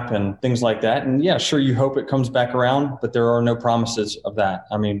lap and things like that. And yeah, sure, you hope it comes back around, but there are no promises of that.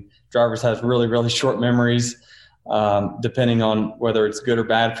 I mean, drivers have really, really short memories, depending on whether it's good or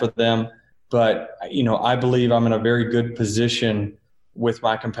bad for them. But, I believe I'm in a very good position with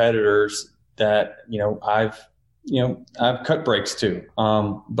my competitors that, I've cut brakes too.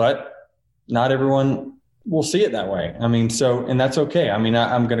 But not everyone will see it that way. I mean, and that's okay. I mean,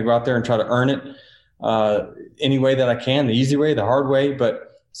 I'm going to go out there and try to earn it any way that I can, the easy way, the hard way.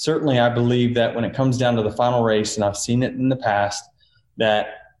 But certainly I believe that when it comes down to the final race, and I've seen it in the past, that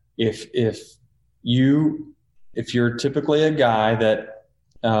if you're typically a guy that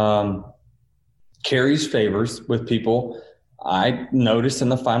carries favors with people, I noticed in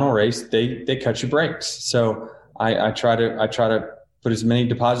the final race, they cut your brakes. So I try to put as many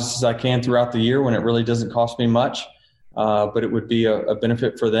deposits as I can throughout the year when it really doesn't cost me much, but it would be a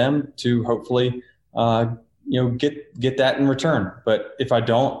benefit for them to hopefully, get that in return. But if I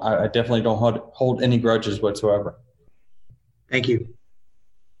don't, I definitely don't hold any grudges whatsoever. Thank you.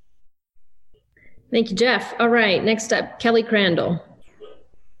 Thank you, Jeff. All right, next up, Kelly Crandall.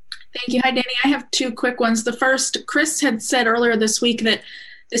 Thank you. Hi, Danny. I have two quick ones. The first, Chris had said earlier this week that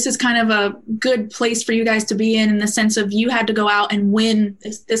this is kind of a good place for you guys to be in the sense of you had to go out and win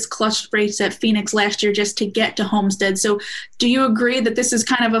this clutch race at Phoenix last year just to get to Homestead. So do you agree that this is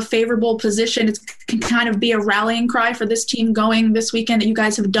kind of a favorable position? It can kind of be a rallying cry for this team going this weekend, that you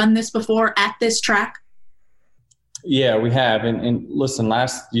guys have done this before at this track? Yeah, we have. And listen,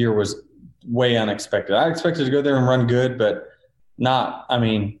 last year was way unexpected. I expected to go there and run good, but not,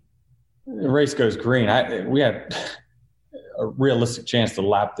 the race goes green. We had a realistic chance to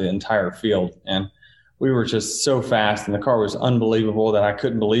lap the entire field, and we were just so fast, and the car was unbelievable that I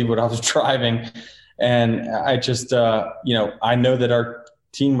couldn't believe what I was driving. And I just, I know that our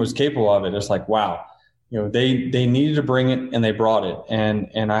team was capable of it. It's like, wow, they needed to bring it, and they brought it.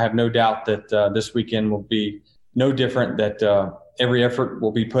 And I have no doubt that this weekend will be no different, that every effort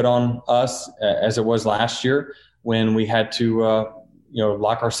will be put on us as it was last year when we had to,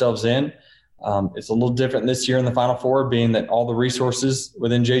 lock ourselves in. It's a little different this year in the Final Four, being that all the resources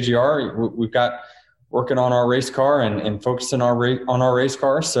within JGR, we've got working on our race car and focusing on our race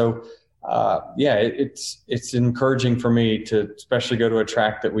car. So, it's encouraging for me to especially go to a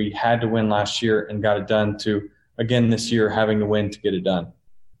track that we had to win last year and got it done, to, again, this year having to win to get it done.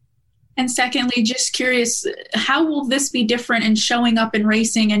 And secondly, just curious, how will this be different in showing up and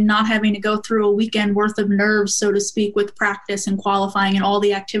racing and not having to go through a weekend worth of nerves, so to speak, with practice and qualifying and all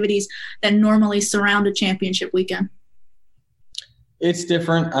the activities that normally surround a championship weekend? It's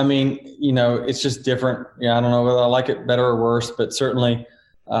different. It's just different. Yeah, I don't know whether I like it better or worse, but certainly,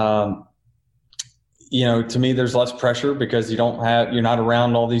 to me, there's less pressure because you're not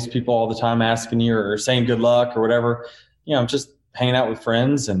around all these people all the time asking you or saying good luck or whatever. Just hanging out with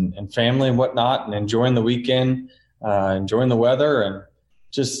friends and family and whatnot, and enjoying the weekend, enjoying the weather, and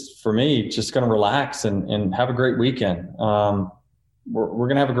just, for me, just going to relax and have a great weekend. We're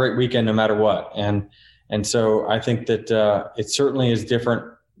going to have a great weekend no matter what. And so I think that it certainly is different,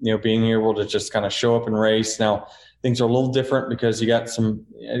 being able to just kind of show up and race. Now, things are a little different because you got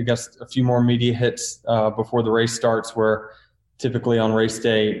a few more media hits before the race starts, where typically on race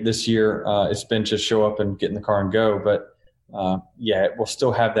day this year, it's been just show up and get in the car and go. But it will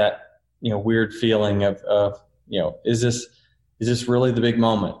still have that, weird feeling of is this really the big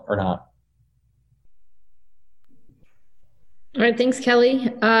moment or not? All right. Thanks,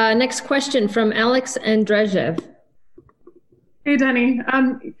 Kelly. Next question from Alex Andrejev. Hey, Denny.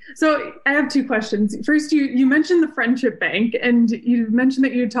 So I have two questions. First, you mentioned the friendship bank, and you mentioned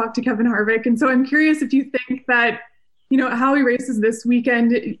that you talked to Kevin Harvick. And so I'm curious if you think that, how he races this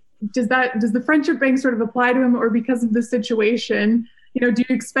weekend, does the friendship bank sort of apply to him, or because of the situation, do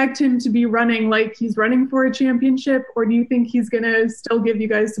you expect him to be running like he's running for a championship, or do you think he's going to still give you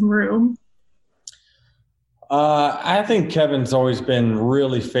guys some room? I think Kevin's always been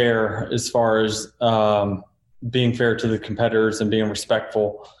really fair as far as being fair to the competitors and being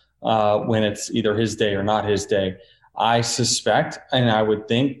respectful when it's either his day or not his day. I suspect, and I would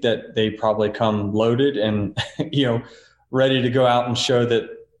think that they probably come loaded and, ready to go out and show that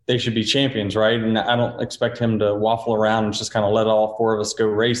they should be champions, right? And I don't expect him to waffle around and just kind of let all four of us go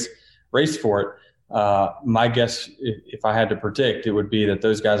race for it. My guess, if I had to predict, it would be that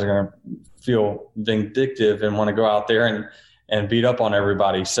those guys are going to feel vindictive and want to go out there and beat up on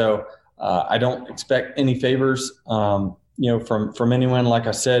everybody. So I don't expect any favors, from anyone, like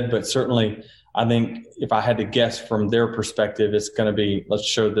I said, but certainly I think if I had to guess from their perspective, it's going to be, let's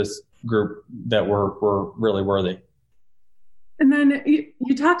show this group that we're really worthy. And then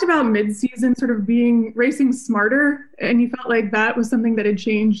you talked about mid-season sort of racing smarter, and you felt like that was something that had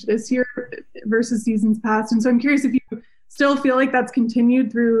changed this year versus seasons past. And so I'm curious if you still feel like that's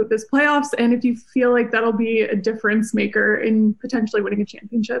continued through this playoffs, and if you feel like that'll be a difference maker in potentially winning a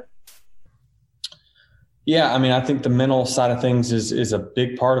championship. Yeah, I think the mental side of things is a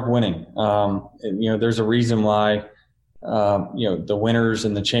big part of winning. There's a reason why the winners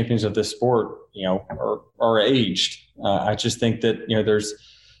and the champions of this sport, are aged. I just think that, there's,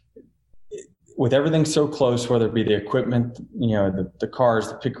 with everything so close, whether it be the equipment, the cars,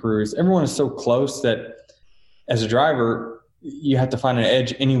 the pit crews, everyone is so close that as a driver, you have to find an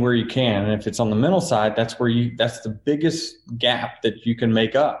edge anywhere you can. And if it's on the mental side, that's the biggest gap that you can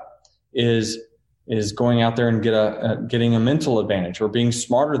make up is going out there and getting a mental advantage or being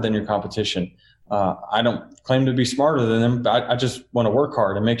smarter than your competition. I don't claim to be smarter than them, but I just want to work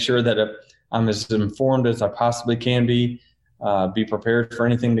hard and make sure that I'm as informed as I possibly can be prepared for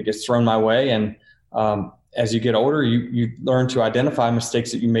anything that gets thrown my way. And as you get older, you learn to identify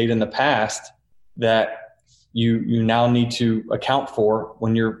mistakes that you made in the past that you now need to account for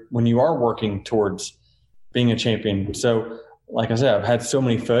when you are working towards being a champion. So, like I said, I've had so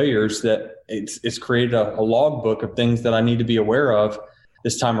many failures that it's created a logbook of things that I need to be aware of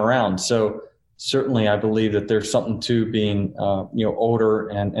this time around. So certainly I believe that there's something to being, older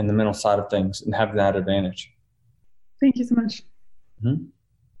and the mental side of things and having that advantage. Thank you so much. Mm-hmm.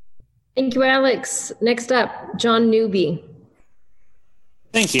 Thank you, Alex. Next up, John Newby.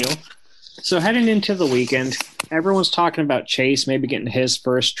 Thank you. So heading into the weekend, everyone's talking about Chase maybe getting his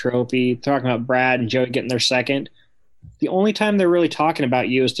first trophy, talking about Brad and Joey getting their second. The only time they're really talking about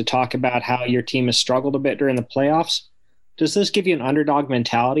you is to talk about how your team has struggled a bit during the playoffs. Does this give you an underdog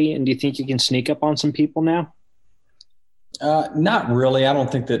mentality, and do you think you can sneak up on some people now? Not really. I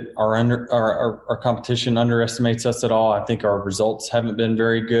don't think that our competition underestimates us at all. I think our results haven't been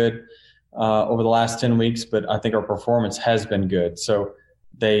very good over the last 10 weeks, but I think our performance has been good. So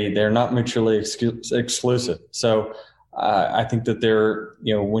they're not mutually exclusive. So I think that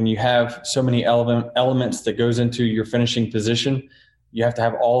when you have so many elements that goes into your finishing position, you have to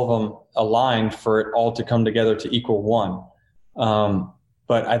have all of them aligned for it all to come together to equal one.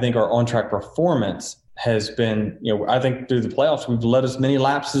 But I think our on-track performance has been, I think through the playoffs, we've led as many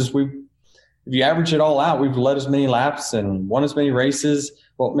laps as if you average it all out, we've led as many laps and won as many races.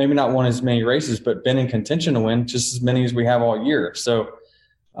 Well, maybe not won as many races, but been in contention to win just as many as we have all year. So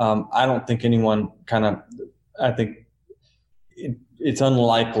I don't think I think it's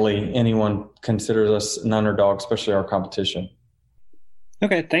unlikely anyone considers us an underdog, especially our competition.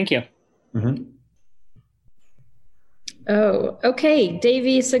 Okay, thank you. Mm-hmm. Oh, okay.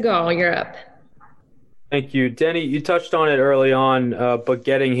 Davey Segal, you're up. Thank you. Denny, you touched on it early on, but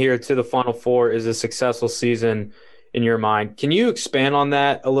getting here to the Final Four is a successful season in your mind. Can you expand on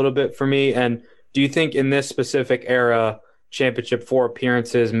that a little bit for me? And do you think in this specific era, Championship 4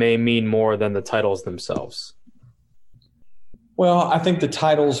 appearances may mean more than the titles themselves? Well, I think the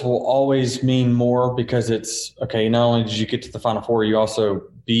titles will always mean more because it's, okay, not only did you get to the Final Four, you also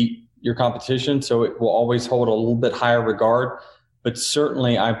beat your competition, so it will always hold a little bit higher regard. But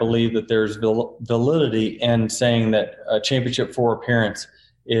certainly I believe that there's validity in saying that a Championship 4 appearance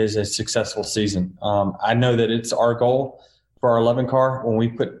is a successful season. I know that it's our goal for our 11 car. When we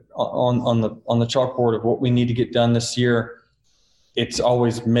put on the chalkboard of what we need to get done this year, it's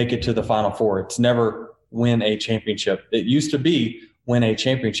always make it to the Final Four. It's never win a championship. It used to be win a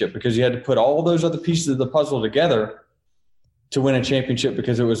championship because you had to put all those other pieces of the puzzle together to win a championship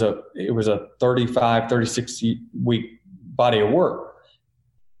because it was a 35, 36 week body of work.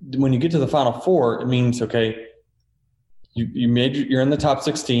 When you get to the Final Four, it means, okay, you're in the top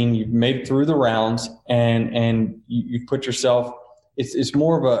 16, you've made it through the rounds, and you've put yourself, it's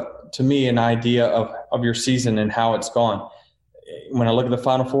more of to me, an idea of your season and how it's gone. when I look at the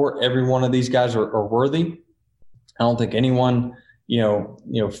Final Four, every one of these guys are worthy. I don't think anyone,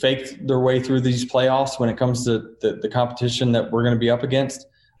 faked their way through these playoffs when it comes to the competition that we're going to be up against.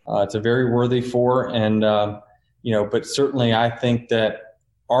 It's a very worthy four. And, but certainly I think that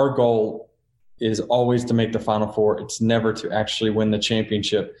our goal is always to make the Final Four. It's never to actually win the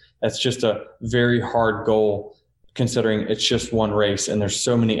championship. That's just a very hard goal, considering it's just one race and there's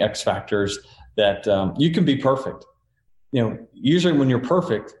so many X factors that you can be perfect. Usually when you're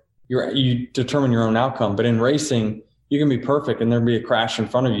perfect, you determine your own outcome. But in racing, you can be perfect and there'll be a crash in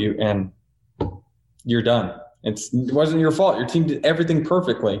front of you and you're done. It wasn't your fault. Your team did everything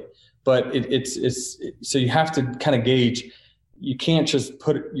perfectly, but it's so you have to kind of gauge. You can't just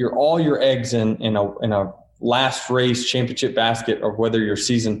put all your eggs in a last race championship basket of whether your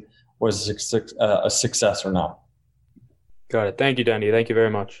season was a success or not. Got it. Thank you, Denny. Thank you very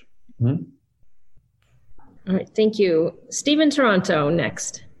much. Mm-hmm. All right. Thank you. Steven Toronto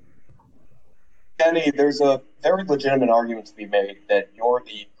next. Denny, there's a very legitimate argument to be made that you're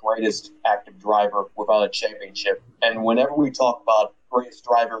the greatest active driver without a championship. And whenever we talk about greatest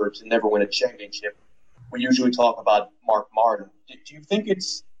driver to never win a championship, we usually talk about Mark Martin. Do you think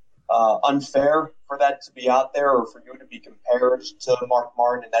it's unfair for that to be out there, or for you to be compared to Mark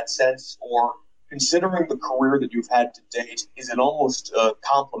Martin in that sense? Or considering the career that you've had to date, is it almost a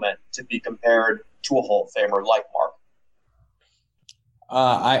compliment to be compared to a Hall of Famer like Mark?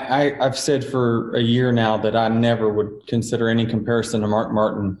 I've said for a year now that I never would consider any comparison to Mark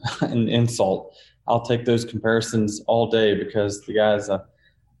Martin an insult. I'll take those comparisons all day because the guy's a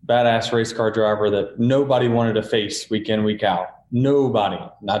badass race car driver that nobody wanted to face week in, week out. Nobody,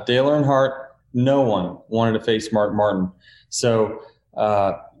 not Dale Earnhardt, no one wanted to face Mark Martin. So,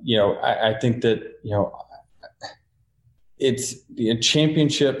 I think that, it's the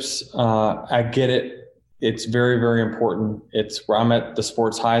championships. I get it. It's very, very important. It's where I'm at the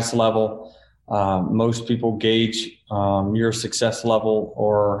sport's highest level. Most people gauge your success level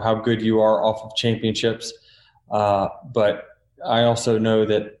or how good you are off of championships. But I also know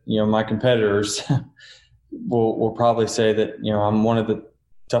that, my competitors will probably say that, I'm one of the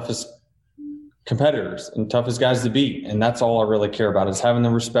toughest competitors and toughest guys to beat. And that's all I really care about, is having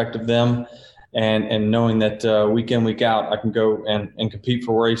the respect of them and knowing that week in, week out, I can go and compete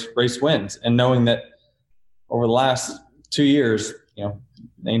for race wins, and knowing that over the last 2 years,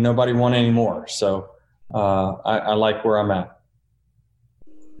 ain't nobody won anymore. So I like where I'm at.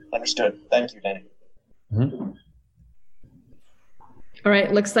 Understood. Thank you, Danny. Mm-hmm. All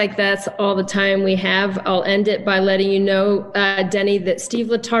right, looks like that's all the time we have. I'll end it by letting you know, Denny, that Steve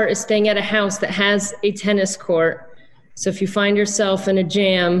Letarte is staying at a house that has a tennis court. So if you find yourself in a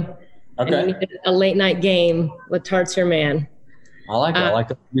jam and you need a late night game, Letarte's your man. I like it. I like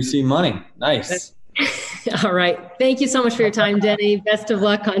to receive money. Nice. All right. Thank you so much for your time, Denny. Best of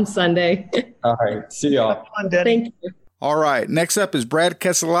luck on Sunday. All right. See y'all. Thank you. All right, next up is Brad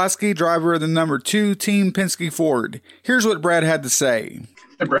Keselowski, driver of the number 2 Team Penske Ford. Here's what Brad had to say.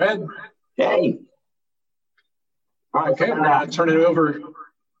 Hey, Brad. Hey. Okay, I'm going to turn it over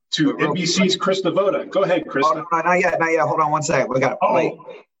to NBC's Chris Devoda. Go ahead, Chris. Oh, not yet. Hold on one second. We got to wait.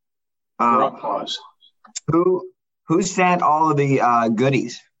 Pause. Who sent all of the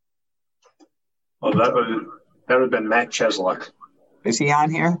goodies? Well, that would have been Matt Cheslak. Is he on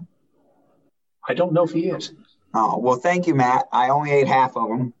here? I don't know if he is. Oh, well, thank you, Matt. I only ate half of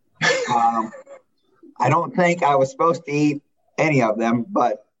them. I don't think I was supposed to eat any of them,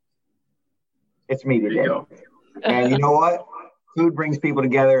 but it's me today. And you know what? Food brings people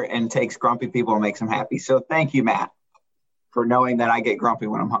together and takes grumpy people and makes them happy. So thank you, Matt, for knowing that I get grumpy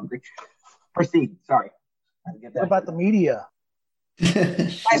when I'm hungry. Proceed. Sorry. What about the media? You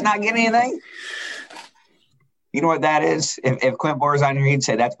guys not getting anything? You know what that is? If Clint Boer's on here, he'd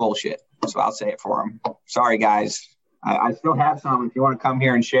say that's bullshit. So I'll say it for him. Sorry, guys. I still have some if you want to come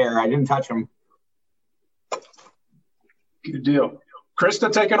here and share. I didn't touch them. Good deal.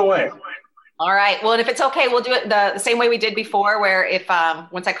 Krista, take it away. All right. Well, and if it's okay, we'll do it the same way we did before, where if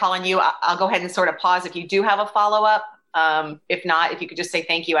once I call on you, I'll go ahead and sort of pause if you do have a follow-up. If not, if you could just say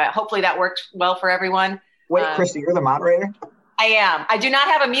thank you. Hopefully that worked well for everyone. Wait, Krista, you're the moderator? I am. I do not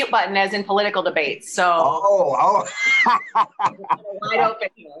have a mute button as in political debates. So wide open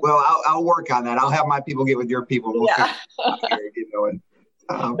here. Well, I'll work on that. I'll have my people get with your people. We'll yeah. Get going.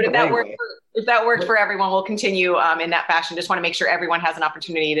 But if that worked for everyone, we'll continue in that fashion. Just want to make sure everyone has an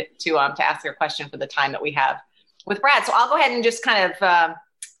opportunity to ask their question for the time that we have with Brad. So I'll go ahead and just kind of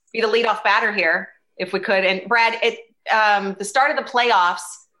be the leadoff batter here, if we could. And Brad, at the start of the playoffs,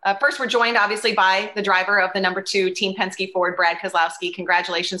 first, we're joined, obviously, by the driver of the number 2 Team Penske Ford, Brad Keselowski.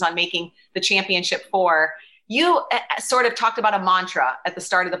 Congratulations on making the championship 4. You sort of talked about a mantra at the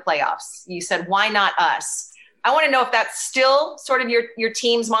start of the playoffs. You said, why not us? I want to know if that's still sort of your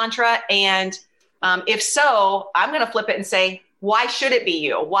team's mantra. And if so, I'm going to flip it and say, why should it be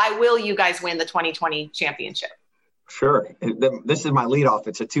you? Why will you guys win the 2020 championship? Sure. This is my leadoff.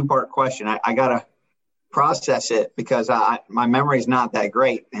 It's a two-part question. I got to process it because my memory is not that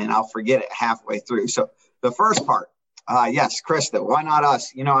great, and I'll forget it halfway through. So the first part, yes, Krista, why not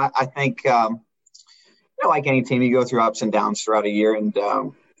us? I think, like any team, you go through ups and downs throughout a year, and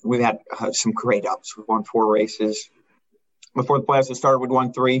we've had some great ups. We've won 4 races. Before the playoffs started, we'd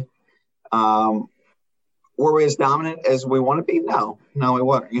won 3. Were we as dominant as we want to be? No, we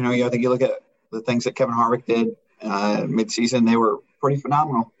weren't. I think you look at the things that Kevin Harvick did mid-season, they were pretty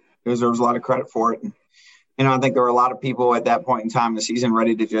phenomenal. He deserves a lot of credit for it. And, I think there were a lot of people at that point in time in the season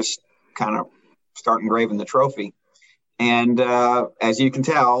ready to just kind of start engraving the trophy. And as you can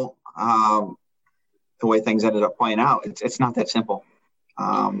tell, the way things ended up playing out, it's not that simple.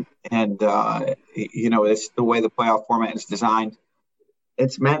 It's the way the playoff format is designed.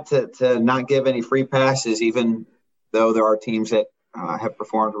 It's meant to not give any free passes, even though there are teams that have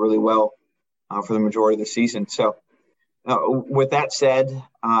performed really well for the majority of the season. So with that said,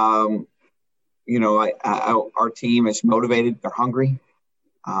 our team is motivated. They're hungry.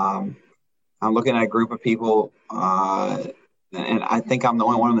 I'm looking at a group of people, and I think I'm the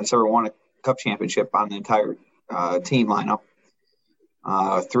only one that's ever won a Cup championship on the entire team lineup.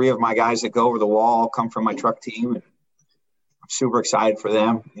 3 of my guys that go over the wall come from my truck team. And I'm super excited for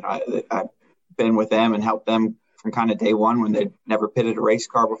them. I've been with them and helped them from kind of day one when they'd never pitted a race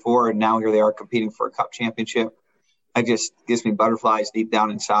car before, and now here they are competing for a Cup championship. It just gives me butterflies deep down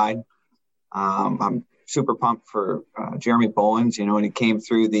inside. I'm super pumped for Jeremy Bolins, when he came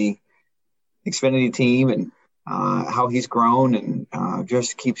through the Xfinity team and how he's grown and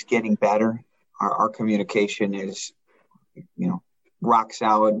just keeps getting better. Our communication is, rock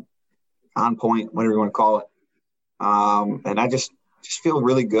solid, on point, whatever you want to call it. And I just feel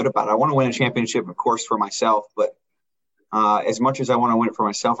really good about it. I want to win a championship, of course, for myself, but as much as I want to win it for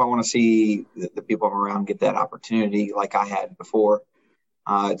myself, I want to see the people I'm around get that opportunity like I had before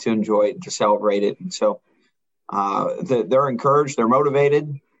to enjoy it, to celebrate it. And so they're encouraged, they're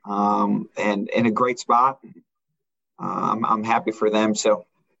motivated, and in a great spot. I'm happy for them. So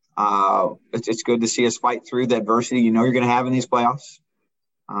it's good to see us fight through the adversity you're going to have in these playoffs.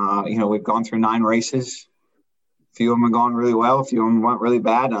 We've gone through 9 races. A few of them have gone really well. A few of them went really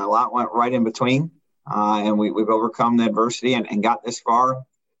bad, and a lot went right in between. And we've overcome the adversity and got this far.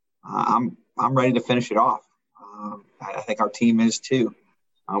 I'm ready to finish it off. I think our team is too.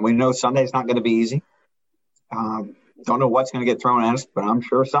 We know Sunday's not going to be easy. Don't know what's going to get thrown at us, but I'm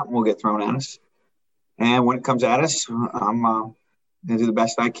sure something will get thrown at us. And when it comes at us, I'm going to do the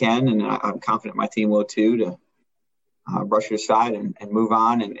best I can, and I'm confident my team will too, to brush it aside and move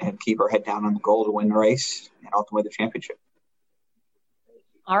on and keep our head down on the goal to win the race and ultimately the championship.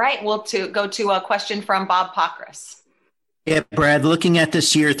 All right, we'll go to a question from Bob Pockrass. Yeah, Brad, looking at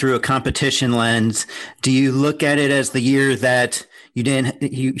this year through a competition lens, do you look at it as the year that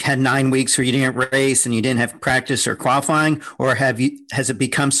you had 9 weeks where you didn't race and you didn't have practice or qualifying, or has it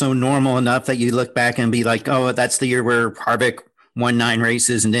become so normal enough that you look back and be like, oh, that's the year where Harvick won 9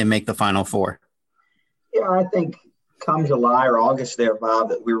 races and didn't make the final 4? Yeah, I think come July or August there, Bob,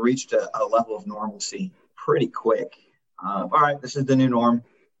 that we reached a level of normalcy pretty quick. All right, this is the new norm.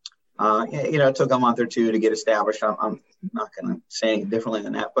 It took a month or 2 to get established. I'm not going to say anything differently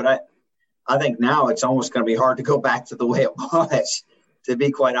than that, but I think now it's almost going to be hard to go back to the way it was, to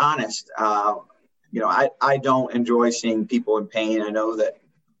be quite honest. I don't enjoy seeing people in pain. I know that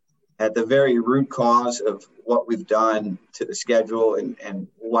at the very root cause of what we've done to the schedule and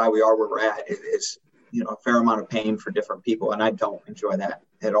why we are where we're at is a fair amount of pain for different people, and I don't enjoy that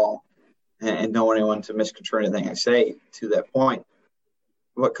at all. And don't want anyone to misconstrue anything I say to that point.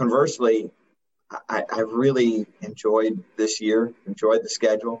 But conversely, I've really enjoyed this year, enjoyed the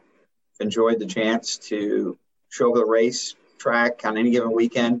schedule, enjoyed the chance to show up at the race track on any given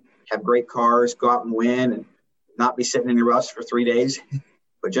weekend, have great cars, go out and win, and not be sitting in your bus for 3 days,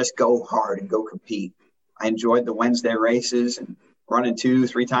 but just go hard and go compete. I enjoyed the Wednesday races and running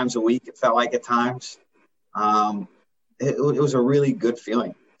 2-3 times a week. It felt like at times. It was a really good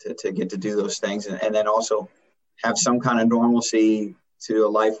feeling to get to do those things and then also have some kind of normalcy to a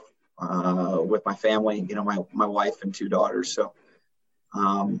life with my family, my wife and 2 daughters. So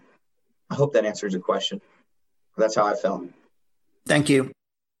I hope that answers the question. That's how I felt. Thank you.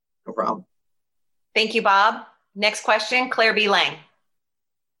 No problem. Thank you, Bob. Next question, Claire B. Lang.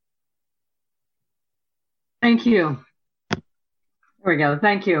 Thank you. There we go.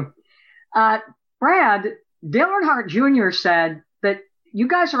 Thank you. Brad, Dale Earnhardt Jr. said that you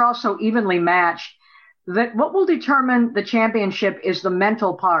guys are also evenly matched, that what will determine the championship is the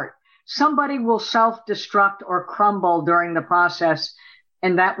mental part. Somebody will self-destruct or crumble during the process,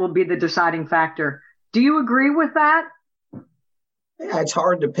 and that will be the deciding factor. Do you agree with that? Yeah, it's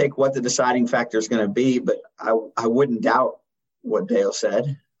hard to pick what the deciding factor is going to be, but I wouldn't doubt what Dale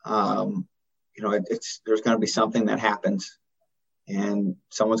said. There's going to be something that happens, and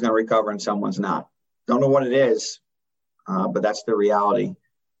someone's going to recover and someone's not. Don't know what it is, but that's the reality.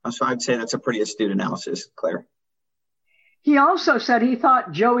 So I'd say that's a pretty astute analysis, Claire. He also said he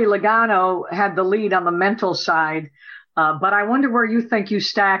thought Joey Logano had the lead on the mental side, but I wonder where you think you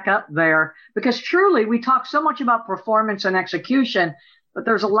stack up there, because truly we talk so much about performance and execution, but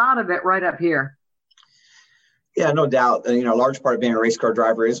there's a lot of it right up here. Yeah, no doubt. A large part of being a race car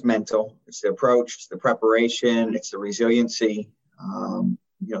driver is mental. It's the approach, it's the preparation, it's the resiliency.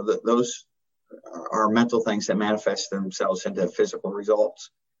 Those are mental things that manifest themselves into physical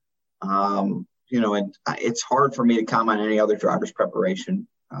results. And it's hard for me to comment on any other driver's preparation.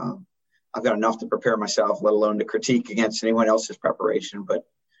 I've got enough to prepare myself, let alone to critique against anyone else's preparation, but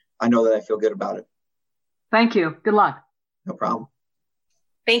I know that I feel good about it. Thank you. Good luck. No problem.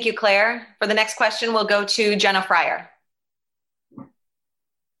 Thank you, Claire. For the next question, we'll go to Jenna Fryer.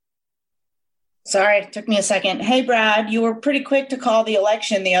 Sorry, it took me a second. Hey, Brad, you were pretty quick to call the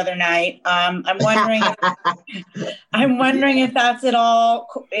election the other night. I'm wondering, if that's at all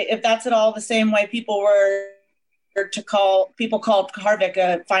the same way people called Harvick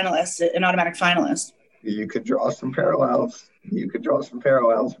a finalist, an automatic finalist. You could draw some parallels.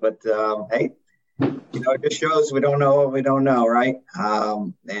 But hey, it just shows we don't know what we don't know, right?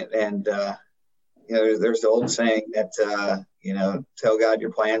 There's the old saying that tell God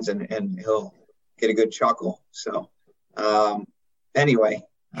your plans and he'll get a good chuckle. So anyway,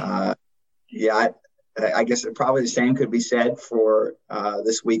 I guess probably the same could be said for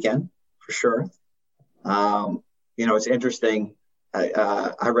this weekend for sure. It's interesting.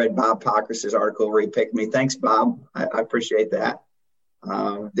 I read Bob Pockrass's article where he picked me. Thanks, Bob. I appreciate that.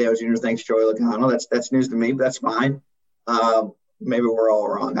 Dale Jr. thanks Joey Logano. That's news to me, but that's fine. Maybe we're all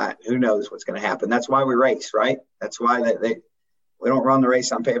wrong. Who knows what's going to happen? That's why we race, right? That's why we don't run the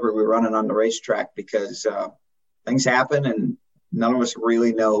race on paper. We run it on the racetrack because things happen and none of us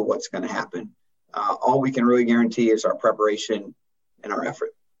really know what's going to happen. All we can really guarantee is our preparation and our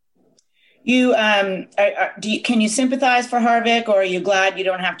effort. You can you sympathize for Harvick, or are you glad you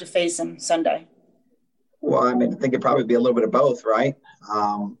don't have to face him Sunday? Well, I think it'd probably be a little bit of both, right?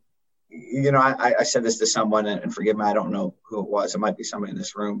 I said this to someone, and forgive me, I don't know who it was. It might be somebody in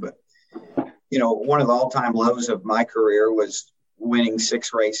this room, but one of the all-time lows of my career was winning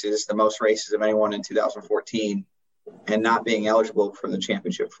 6 races, the most races of anyone in 2014, and not being eligible for the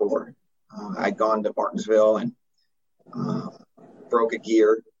championship 4. I'd gone to Martinsville and broke a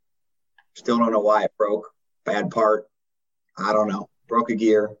gear. Still don't know why it broke. Bad part. I don't know. Broke a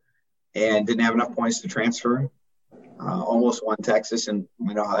gear and didn't have enough points to transfer. Almost won Texas, and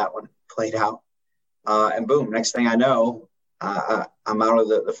we know how that one played out. And boom, next thing I know, I'm out of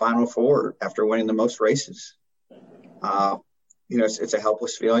the Final 4 after winning the most races. It's a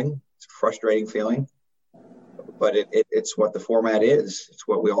helpless feeling. It's a frustrating feeling. But it's what the format is. It's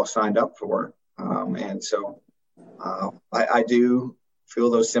what we all signed up for. And so I do feel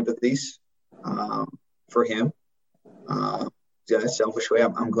those sympathies for him. Selfishly,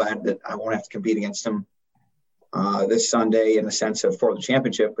 I'm glad that I won't have to compete against him this Sunday in the sense of for the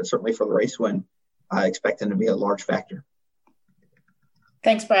championship, but certainly for the race win, I expect him to be a large factor.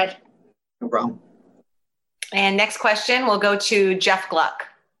 Thanks, Brad. No problem. And next question, we'll go to Jeff Gluck.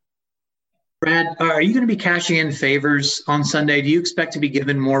 Brad, are you going to be cashing in favors on Sunday? Do you expect to be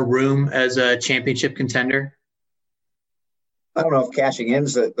given more room as a championship contender? I don't know if cashing in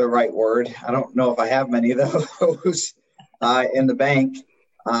is the right word. I don't know if I have many of those in the bank.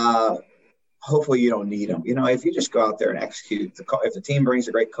 Hopefully you don't need them. If you just go out there and execute, if the team brings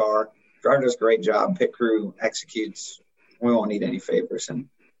a great car, driver does a great job, pit crew executes, we won't need any favors. And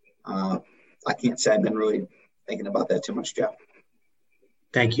I can't say I've been really thinking about that too much, Jeff.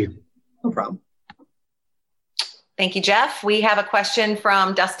 Thank you. No problem. Thank you, Jeff. We have a question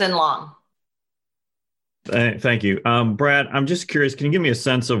from Dustin Long. Thank you. Brad, I'm just curious, can you give me a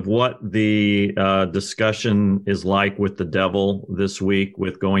sense of what the discussion is like with the Devil this week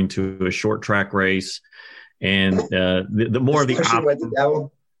with going to a short track race and the more of the option with the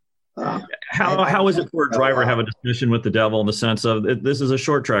Devil? How is it for a driver to have a discussion with the Devil in the sense of this is a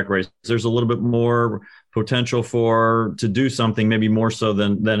short track race? There's a little bit more potential to do something, maybe more so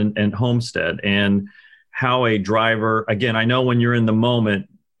than in Homestead, and how a driver, again, I know when you're in the moment,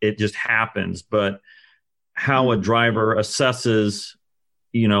 it just happens, but how a driver assesses,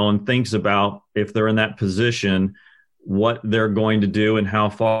 and thinks about, if they're in that position, what they're going to do and how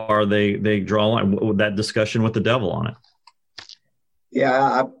far they draw a line, that discussion with the devil on it.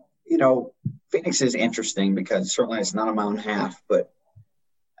 Yeah, Phoenix is interesting because certainly it's not a mile and a half, but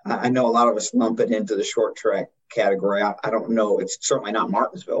I know a lot of us lump it into the short track category. I don't know. It's certainly not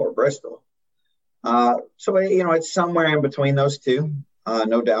Martinsville or Bristol. So, it's somewhere in between those two,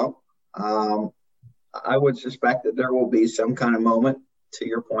 no doubt. I would suspect that there will be some kind of moment, to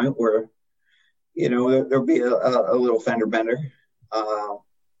your point, where, there'll be a little fender bender.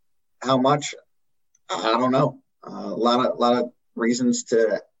 How much? I don't know. A lot of reasons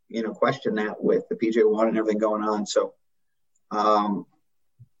to, question that with the PJ1 and everything going on. So I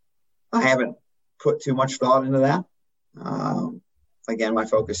haven't put too much thought into that. Again, my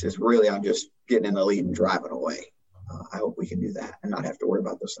focus is really on just getting in the lead and driving away. I hope we can do that and not have to worry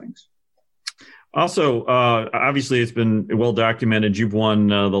about those things. Also, obviously, it's been well documented. You've won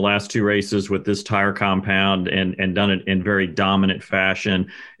the last two races with this tire compound and done it in very dominant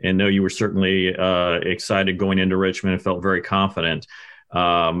fashion. And know you were certainly excited going into Richmond and felt very confident.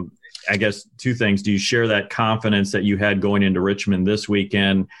 I guess two things. Do you share that confidence that you had going into Richmond this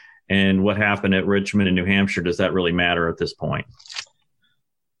weekend? And what happened at Richmond and New Hampshire, does that really matter at this point?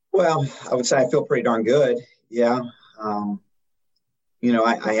 Well, I would say I feel pretty darn good. Yeah.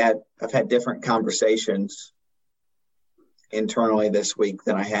 I've had different conversations internally this week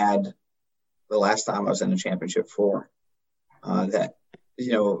than I had the last time I was in the Championship 4. That,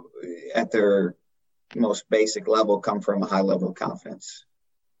 at their most basic level, come from a high level of confidence.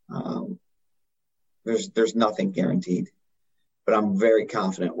 There's nothing guaranteed, but I'm very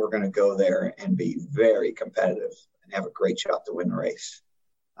confident we're going to go there and be very competitive and have a great shot to win the race.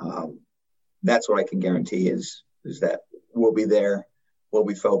 That's what I can guarantee is that we'll be there. We'll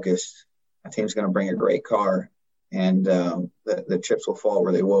be focused. Our team's going to bring a great car, and the chips will fall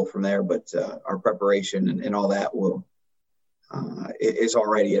where they will from there. But our preparation and all that is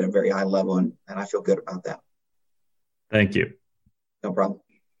already at a very high level, and I feel good about that. Thank you. No problem.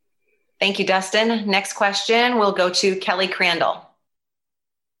 Thank you, Dustin. Next question will go to Kelly Crandall.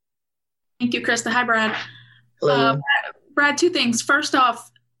 Thank you, Krista. Hi, Brad. Hello. Brad, two things. First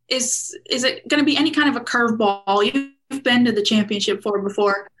off, is it going to be any kind of a curveball? You've been to the Championship 4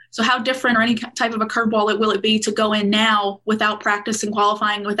 before. So how different or any type of a curveball will it be to go in now without practice and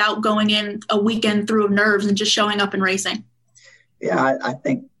qualifying, without going in a weekend through of nerves and just showing up and racing? Yeah, I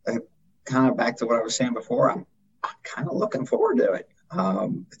think kind of back to what I was saying before, I'm kind of looking forward to it.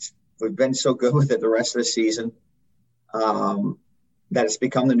 We've been so good with it the rest of the season that it's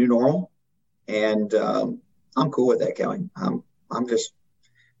become the new normal. And I'm cool with that, Kelly. I'm just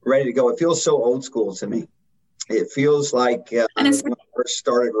ready to go. It feels so old school to me. It feels like when I first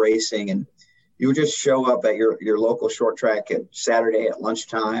started racing, and you would just show up at your local short track at Saturday at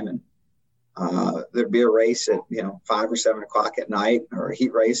lunchtime, and there'd be a race at 5 or 7 o'clock at night, or a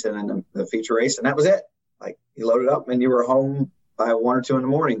heat race, and then the feature race, and that was it. Like, you loaded up and you were home by 1 or 2 in the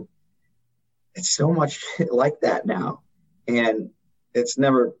morning. It's so much like that now, and it's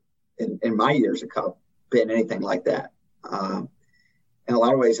never in my years of Cup been anything like that. In a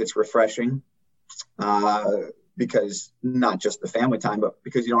lot of ways, it's refreshing. Because not just the family time, but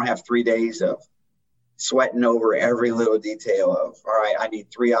because you don't have 3 days of sweating over every little detail of, all right, I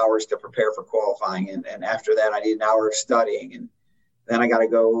need 3 hours to prepare for qualifying. And after that, I need an hour of studying. And then I got to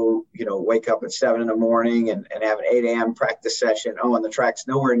go, wake up at 7 in the morning and have an 8 a.m. practice session. Oh, and the track's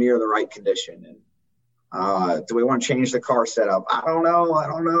nowhere near the right condition. And do we want to change the car setup? I don't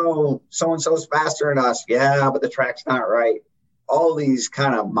know. So-and-so's faster than us. Yeah, but the track's not right. All these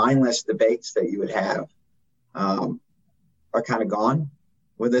kind of mindless debates that you would have are kind of gone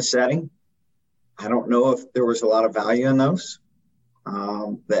with this setting. I don't know if there was a lot of value in those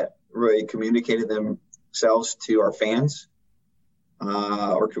that really communicated themselves to our fans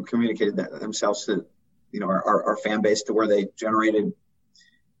or communicated themselves to our fan base to where they generated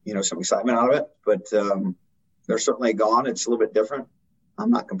some excitement out of it. But they're certainly gone. It's a little bit different. I'm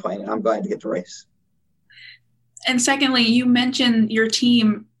not complaining. I'm glad to get to race. And secondly, you mentioned your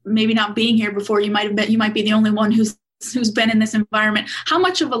team maybe not being here before. You might be the only one who's been in this environment. How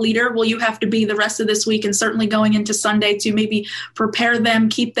much of a leader will you have to be the rest of this week and certainly going into Sunday to maybe prepare them,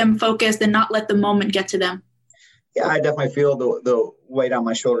 keep them focused, and not let the moment get to them? Yeah, I definitely feel the weight on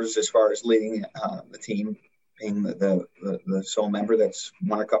my shoulders as far as leading the team, being the sole member that's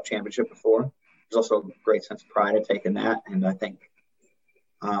won a Cup championship before. There's also a great sense of pride in taking that, and I think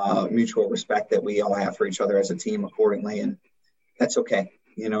mutual respect that we all have for each other as a team accordingly, and that's okay.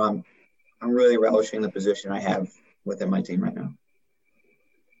 I'm really relishing the position I have within my team right now.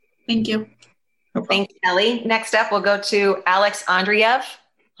 Thank you. No problem. Thanks, Kelly. Next up, we'll go to Alex Andreev.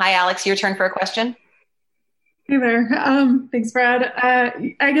 Hi, Alex. Your turn for a question. Hey there. Thanks, Brad.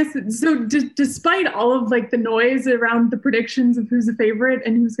 I guess so. Despite all of like the noise around the predictions of who's a favorite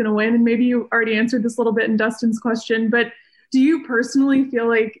and who's going to win, and maybe you already answered this a little bit in Dustin's question, but do you personally feel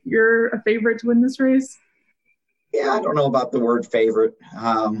like you're a favorite to win this race? Yeah, I don't know about the word favorite.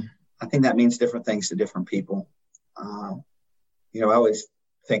 I think that means different things to different people. I always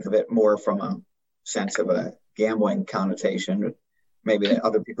think of it more from a sense of a gambling connotation. Maybe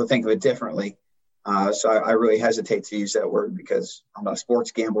other people think of it differently. So I really hesitate to use that word because I'm not a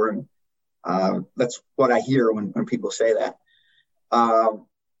sports gambler, and that's what I hear when people say that.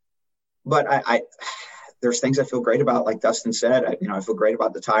 But I there's things I feel great about, like Dustin said. I feel great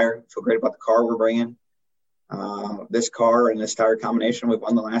about the tire. I feel great about the car we're bringing. This car and this tire combination, we've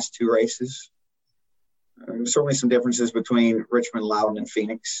won the last 2 races. There's certainly some differences between Richmond, Loudon, and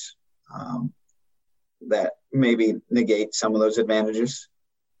Phoenix that maybe negate some of those advantages,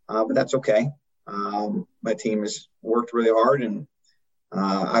 but that's okay. My team has worked really hard, and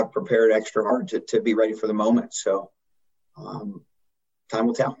I've prepared extra hard to be ready for the moment. So time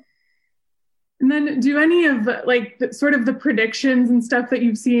will tell. And then do any of sort of the predictions and stuff that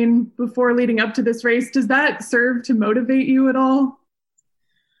you've seen before leading up to this race, does that serve to motivate you at all?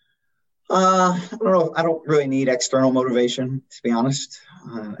 I don't know. I don't really need external motivation, to be honest,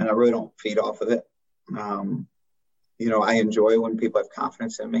 and I really don't feed off of it. I enjoy when people have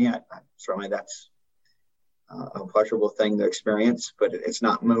confidence in me. Certainly that's a pleasurable thing to experience, but it's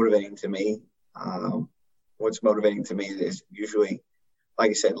not motivating to me. What's motivating to me is usually, like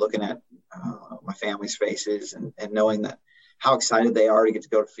I said, looking at my family's faces and knowing that how excited they are to get to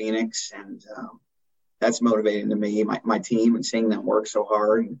go to Phoenix. And that's motivating to me, my team, and seeing them work so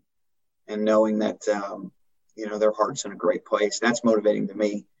hard and knowing that, their heart's in a great place. That's motivating to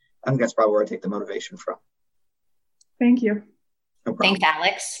me. I think that's probably where I take the motivation from. Thank you. No problem. Thanks,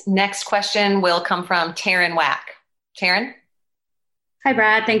 Alex. Next question will come from Taryn Wack. Taryn? Hi,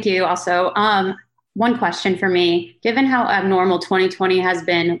 Brad. Thank you. Also, one question for me. Given how abnormal 2020 has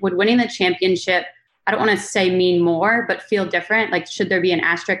been, would winning the championship, I don't want to say mean more, but feel different? Like, should there be an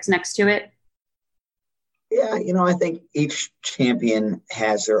asterisk next to it? Yeah, I think each champion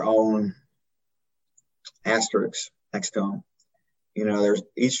has their own asterisk next to them. There's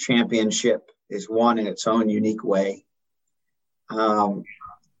each championship is won in its own unique way.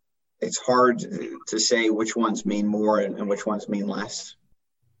 It's hard to say which ones mean more and which ones mean less.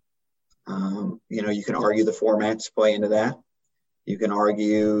 You can argue the formats play into that. You can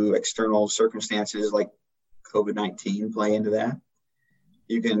argue external circumstances like COVID-19 play into that.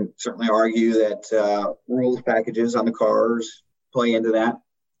 You can certainly argue that rules packages on the cars play into that.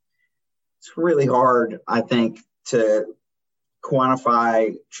 It's really hard, I think, to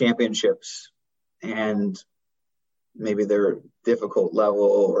quantify championships and maybe their difficult level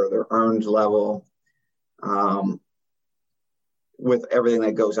or their earned level with everything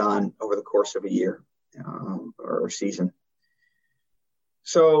that goes on over the course of a year or a season.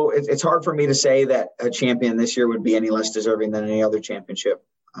 So it's hard for me to say that a champion this year would be any less deserving than any other championship.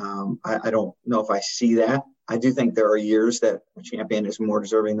 I don't know if I see that. I do think there are years that a champion is more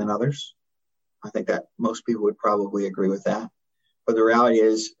deserving than others. I think that most people would probably agree with that. But the reality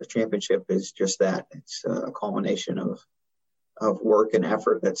is a championship is just that. It's a culmination of work and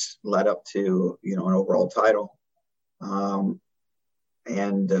effort that's led up to, an overall title.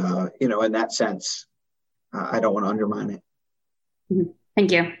 In that sense, I don't want to undermine it.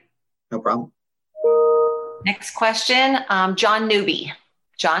 Thank you. No problem. Next question, John Newby.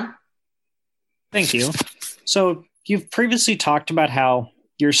 John? Thank you. So you've previously talked about how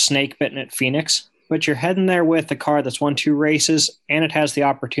you're snake bitten at Phoenix, but you're heading there with a car that's won 2 races and it has the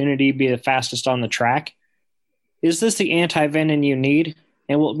opportunity to be the fastest on the track. Is this the anti-venom you need?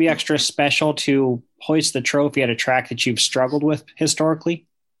 And will it be extra special to hoist the trophy at a track that you've struggled with historically?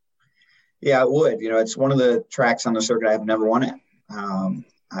 Yeah, it would. It's one of the tracks on the circuit I've never won at.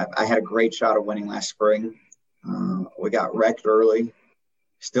 I had a great shot of winning last spring. We got wrecked early,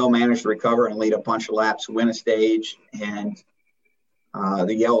 still managed to recover and lead a bunch of laps, win a stage, and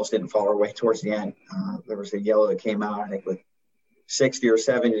the yellows didn't fall our way towards the end. There was a yellow that came out, I think, with 60 or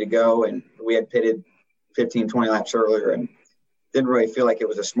 70 to go, and we had pitted 15, 20 laps earlier and didn't really feel like it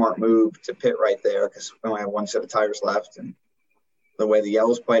was a smart move to pit right there because we only had one set of tires left. And the way the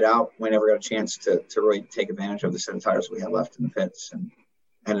yellows played out, we never got a chance to really take advantage of the set of tires we had left in the pits and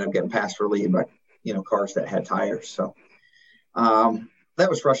ended up getting passed for lead by, cars that had tires. So that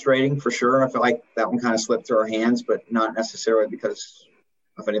was frustrating for sure. I feel like that one kind of slipped through our hands, but not necessarily because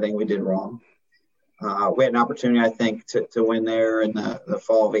of anything we did wrong. We had an opportunity, I think, to win there in the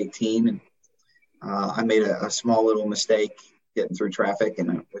fall of 18, and I made a small little mistake getting through traffic,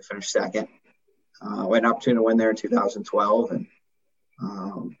 and we finished second. We had an opportunity to win there in 2012, and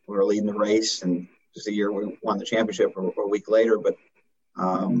we were leading the race, and just the year we won the championship a week later. But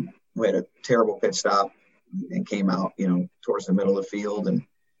we had a terrible pit stop and came out, towards the middle of the field and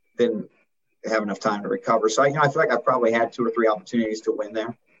didn't have enough time to recover. So, I feel like I probably had 2 or 3 opportunities to win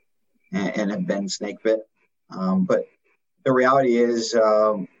there and have been snake bit. But the reality is,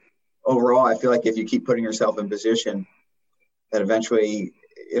 overall, I feel like if you keep putting yourself in position, that eventually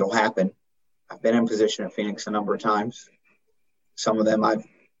it'll happen. I've been in position at Phoenix a number of times. Some of them I've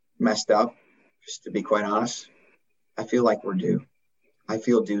messed up, just to be quite honest. I feel like we're due. I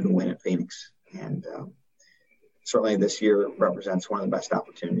feel due to win at Phoenix. And certainly this year represents one of the best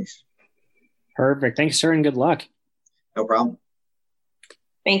opportunities. Perfect. Thanks, sir, and good luck. No problem.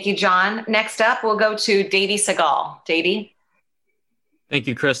 Thank you, John. Next up, we'll go to Davey Segal. Davey? Thank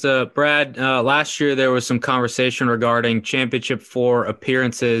you, Krista. Brad, last year there was some conversation regarding Championship 4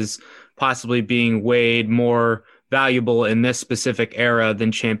 appearances possibly being weighed more valuable in this specific era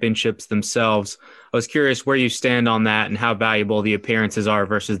than championships themselves. I was curious where you stand on that and how valuable the appearances are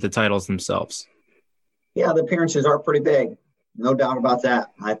versus the titles themselves. Yeah, the appearances are pretty big. No doubt about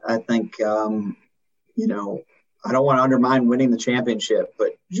that. I think, I don't want to undermine winning the championship,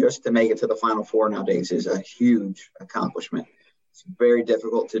 but just to make it to the Final Four nowadays is a huge accomplishment. It's very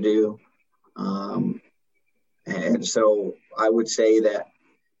difficult to do. And so I would say that,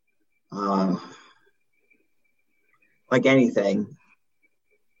 like anything,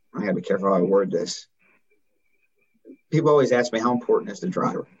 I got to be careful how I word this. People always ask me, how important is the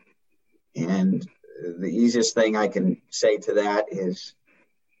driver? And the easiest thing I can say to that is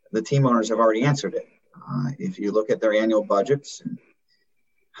the team owners have already answered it. If you look at their annual budgets and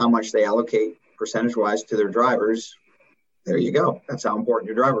how much they allocate percentage-wise to their drivers, there you go. That's how important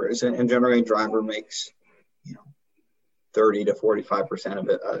your driver is. And generally, a driver makes, 30 to 45% of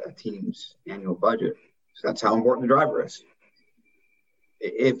a team's annual budget. So that's how important the driver is.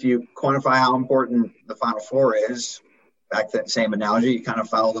 If you quantify how important the Final Four is, back to that same analogy, you kind of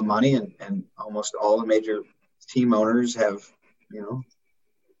follow the money, and almost all the major team owners have,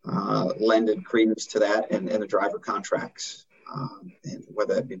 lended credence to that in the driver contracts, and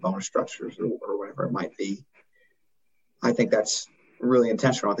whether that be bonus structures or whatever it might be. I think that's really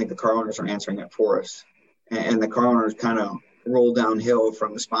intentional. I think the car owners are answering it for us. And the car owners kind of roll downhill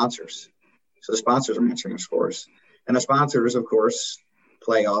from the sponsors. So the sponsors are answering us for us. And the sponsors, of course,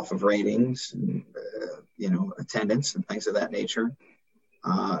 play off of ratings and, attendance and things of that nature.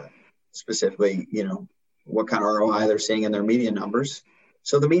 Specifically, what kind of ROI they're seeing in their media numbers.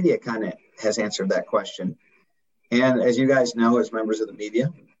 So the media kind of has answered that question. And as you guys know, as members of the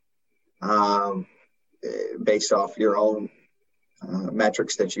media, based off your own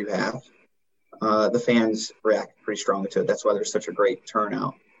metrics that you have, the fans react pretty strongly to it. That's why there's such a great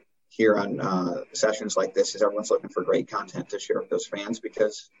turnout here on sessions like this, is everyone's looking for great content to share with those fans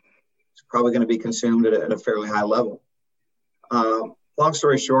because it's probably going to be consumed at a fairly high level. Long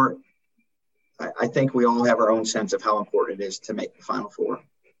story short, I think we all have our own sense of how important it is to make the Final Four,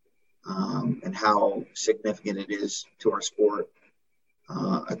 and how significant it is to our sport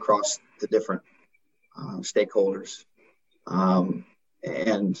across the different stakeholders.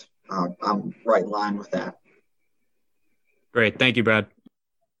 And I'm right in line with that. Great. Thank you, Brad.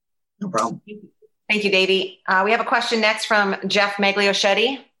 No problem. Thank you, Davey. We have a question next from Jeff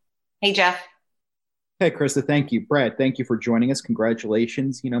Magliochetti. Hey, Jeff. Hey, Krista. Thank you. Brad, thank you for joining us.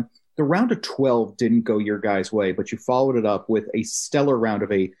 Congratulations. The round of 12 didn't go your guys' way, but you followed it up with a stellar round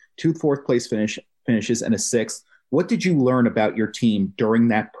of 2 fourth place finishes and a 6th. What did you learn about your team during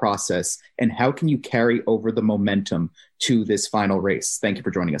that process, and how can you carry over the momentum to this final race? Thank you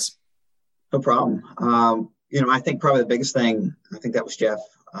for joining us. No problem. I think probably the biggest thing, I think that was Jeff,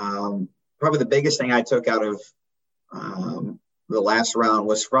 probably the biggest thing I took out of the last round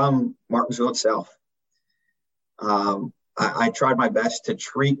was from Martinsville itself. I tried my best to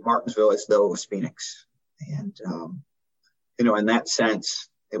treat Martinsville as though it was Phoenix. And, in that sense,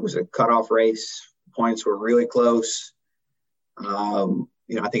 it was a cutoff race. Points were really close. I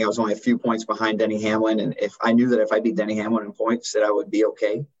think I was only a few points behind Denny Hamlin. And if I knew that if I beat Denny Hamlin in points, that I would be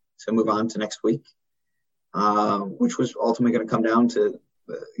okay to move on to next week, which was ultimately going to come down to,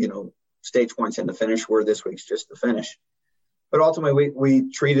 stage points in the finish, where this week's just the finish. But ultimately,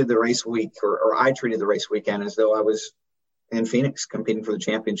 we treated the race week, or I treated the race weekend as though I was in Phoenix competing for the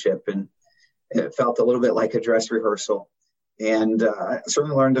championship. And it felt a little bit like a dress rehearsal. And I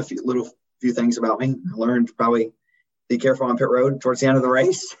certainly learned a few things about me. I learned probably be careful on pit road towards the end of the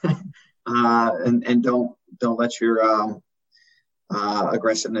race, and don't let your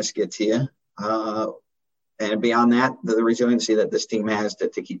aggressiveness get to you. And beyond that, the resiliency that this team has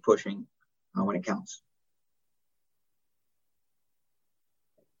to keep pushing when it counts.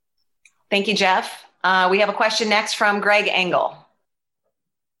 Thank you, Jeff. We have a question next from Greg Engel.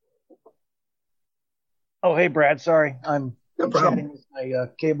 Oh, hey, Brad. Sorry, I'm chatting with my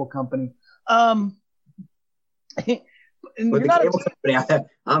cable company. I'm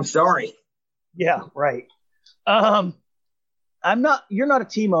sorry. Yeah, right. You're not a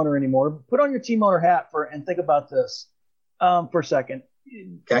team owner anymore. Put on your team owner hat and think about this for a second.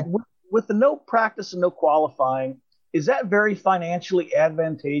 Okay. With the no practice and no qualifying, is that very financially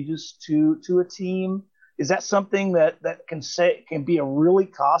advantageous to a team? Is that something that can be a really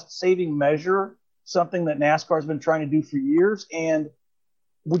cost saving measure? Something that NASCAR has been trying to do for years? And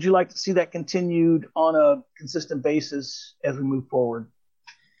would you like to see that continued on a consistent basis as we move forward?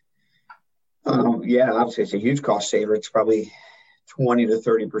 Yeah, obviously it's a huge cost saver. It's probably 20 to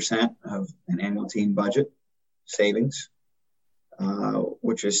 30% of an annual team budget savings,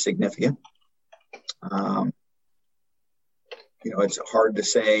 which is significant. It's hard to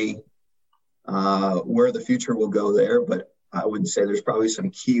say where the future will go there, but I would say there's probably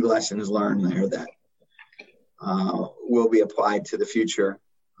some key lessons learned there that will be applied to the future.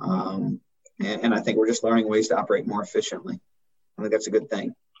 And I think we're just learning ways to operate more efficiently. I think that's a good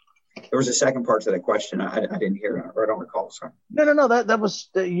thing. There was a second part to that question. I didn't hear or I don't recall. Sorry. No. That was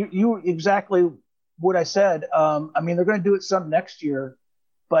you exactly what I said. I mean, they're going to do it some next year,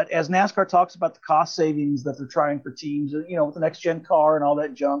 but as NASCAR talks about the cost savings that they're trying for teams, with the next gen car and all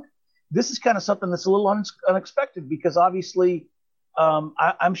that junk, this is kind of something that's a little unexpected because obviously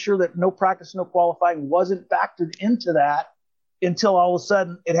I'm sure that no practice, no qualifying wasn't factored into that until all of a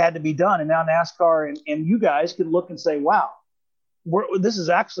sudden it had to be done. And now NASCAR and you guys can look and say, wow, this is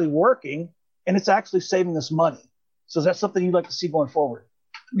actually working and it's actually saving us money. So is that something you'd like to see going forward?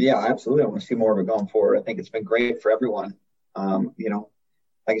 Yeah, absolutely. I want to see more of it going forward. I think it's been great for everyone.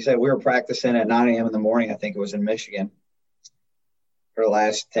 Like I said, we were practicing at 9 a.m. in the morning. I think it was in Michigan for the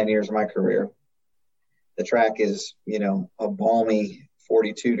last 10 years of my career. The track is, a balmy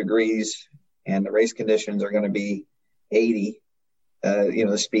 42 degrees and the race conditions are going to be 80.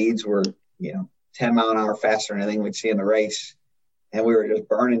 The speeds were, 10 mile an hour faster than anything we'd see in the race. And we were just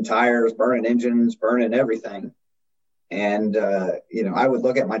burning tires, burning engines, burning everything. And, I would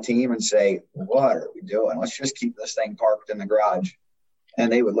look at my team and say, what are we doing? Let's just keep this thing parked in the garage. And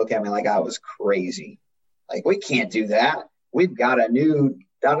they would look at me like I was crazy. Like, we can't do that. We've got a new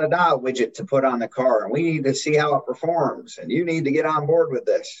da-da-da widget to put on the car, and we need to see how it performs. And you need to get on board with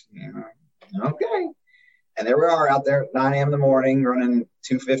this. Okay. And there we are out there at 9 a.m. in the morning, running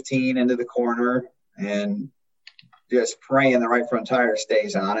 215 into the corner and just praying the right front tire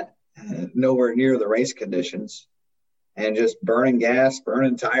stays on it. Nowhere near the race conditions. And just burning gas,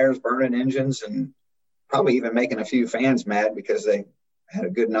 burning tires, burning engines, and probably even making a few fans mad because they had a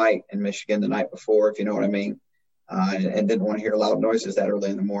good night in Michigan the night before, if you know what I mean, and didn't want to hear loud noises that early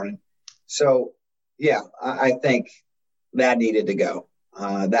in the morning. So, yeah, I think that needed to go.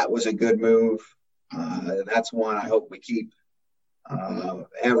 That was a good move. That's one I hope we keep.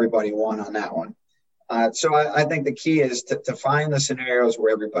 Everybody won on that one. So I think the key is to find the scenarios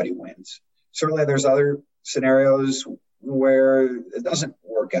where everybody wins. Certainly there's other scenarios where it doesn't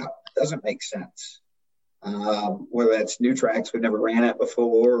work out. It doesn't make sense. Whether that's new tracks we've never ran at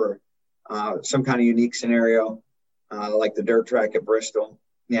before or some kind of unique scenario like the dirt track at Bristol.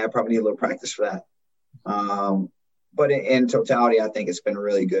 Yeah, I probably need a little practice for that. But in totality, I think it's been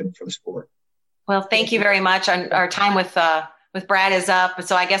really good for the sport. Well, thank you very much. Our time with Brad is up.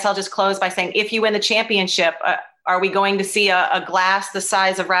 So I guess I'll just close by saying, if you win the championship, are we going to see a glass the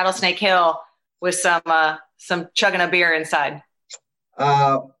size of Rattlesnake Hill with some chugging a beer inside?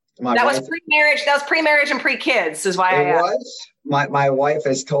 That was pre-marriage. That was pre-marriage and pre-kids is why it was. My wife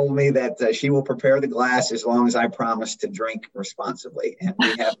has told me that she will prepare the glass as long as I promise to drink responsibly. And we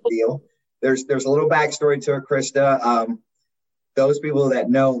have a deal. There's a little backstory to it, Krista. Those people that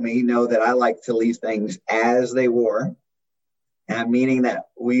know me know that I like to leave things as they were. And meaning that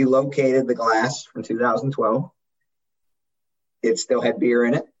we located the glass from 2012. It still had beer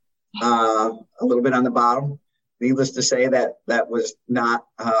in it, a little bit on the bottom. Needless to say that was not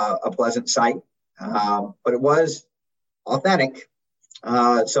a pleasant sight, but it was authentic.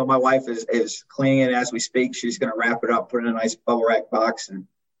 So my wife is cleaning it as we speak. She's going to wrap it up, put it in a nice bubble wrap box, and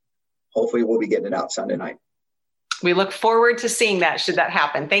hopefully we'll be getting it out Sunday night. We look forward to seeing that, should that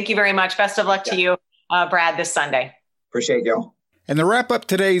happen. Thank you very much. Best of luck to you, Brad, this Sunday. Appreciate y'all. And to wrap up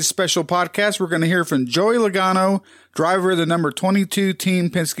today's special podcast, we're going to hear from Joey Logano, driver of the number 22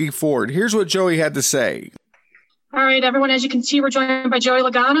 Team Penske Ford. Here's what Joey had to say. All right, everyone, as you can see, we're joined by Joey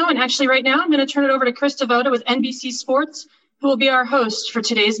Logano. And actually right now, I'm going to turn it over to Chris Devoto with NBC Sports, who will be our host for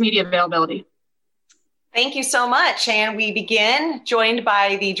today's media availability. Thank you so much. And we begin joined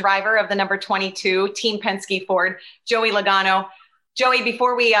by the driver of the number 22 Team Penske Ford, Joey Logano. Joey,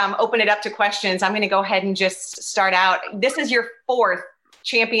 before we open it up to questions, I'm going to go ahead and just start out. This is your 4th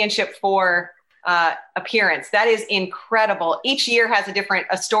Championship 4 appearance. That is incredible. Each year has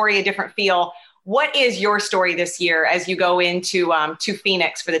a story, a different feel. What is your story this year as you go into to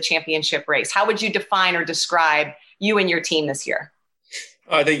Phoenix for the championship race? How would you define or describe you and your team this year?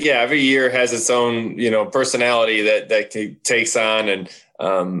 I think, every year has its own, personality that takes on. And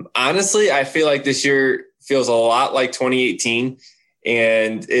honestly, I feel like this year feels a lot like 2018.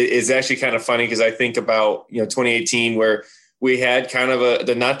 And it's actually kind of funny because I think about, 2018 where we had kind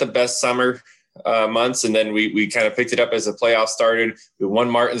of not the best summer months. And then we kind of picked it up as the playoffs started. We won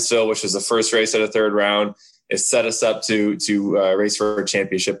Martinsville, which was the first race of the 3rd round. It set us up to race for a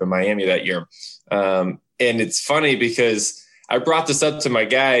championship in Miami that year. And it's funny because I brought this up to my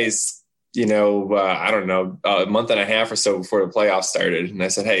guys, I don't know, a month and a half or so before the playoffs started. And I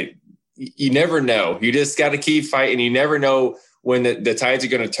said, hey, you never know. You just got to keep fighting. You never know when the tides are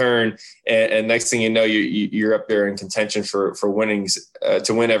going to turn, and next thing you know, you're up there in contention for winnings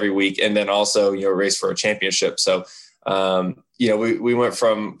to win every week, and then also race for a championship. So we went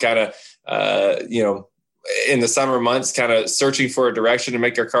from kind of in the summer months, kind of searching for a direction to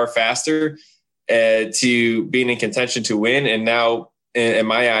make our car faster, to being in contention to win, and now in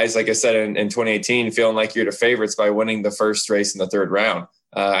my eyes, like I said in 2018, feeling like you're the favorites by winning the first race in the 3rd round.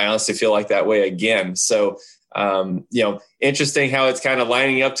 I honestly feel like that way again. So. Interesting how it's kind of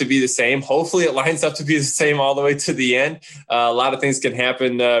lining up to be the same. Hopefully it lines up to be the same all the way to the end. A lot of things can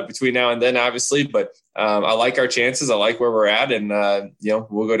happen between now and then, obviously, but I like our chances. I like where we're at, and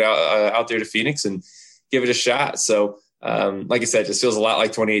we'll go out there to Phoenix and give it a shot. So like I said, it just feels a lot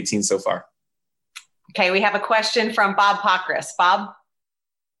like 2018 so far. Okay. We have a question from Bob Pockrass. Bob.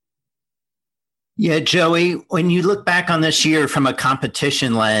 Yeah, Joey, when you look back on this year from a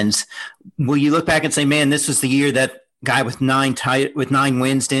competition lens, will you look back and say, man, this was the year that guy with 9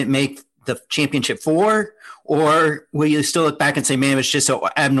 wins didn't make the championship 4? Or will you still look back and say, man, it was just an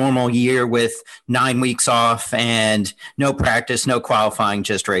abnormal year with 9 weeks off and no practice, no qualifying,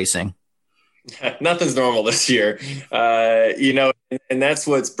 just racing? Nothing's normal this year, and that's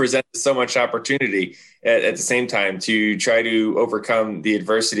what's presented so much opportunity at the same time to try to overcome the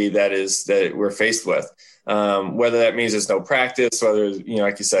adversity that we're faced with. Whether that means there's no practice, whether,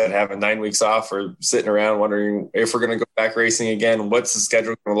 like you said, having 9 weeks off, or sitting around wondering if we're going to go back racing again, what's the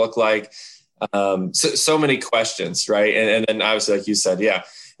schedule going to look like? So many questions, right? And then obviously, like you said,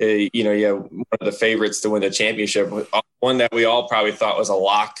 one of the favorites to win the championship, one that we all probably thought was a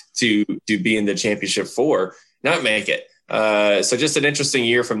lock to be in the championship 4, not make it. So just an interesting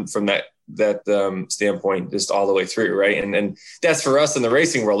year from that standpoint, just all the way through, right? And that's for us in the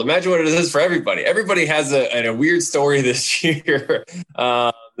racing world. Imagine what it is for everybody. Everybody has a weird story this year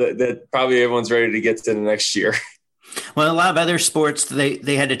that probably everyone's ready to get to the next year. Well, a lot of other sports,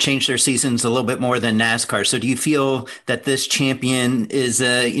 they had to change their seasons a little bit more than NASCAR. So do you feel that this champion is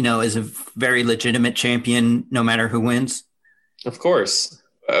a very legitimate champion no matter who wins? Of course.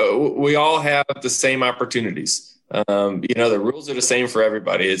 We all have the same opportunities. The rules are the same for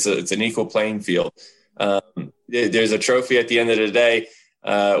everybody. It's an equal playing field. There's a trophy at the end of the day.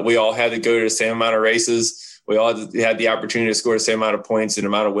 We all had to go to the same amount of races. We all had the opportunity to score the same amount of points and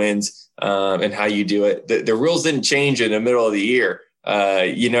amount of wins, and how you do it. The rules didn't change in the middle of the year.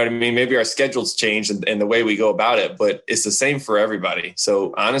 You know what I mean? Maybe our schedules changed and the way we go about it, but it's the same for everybody.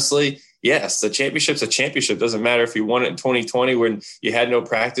 So honestly, yes, the championship's a championship. Doesn't matter if you won it in 2020 when you had no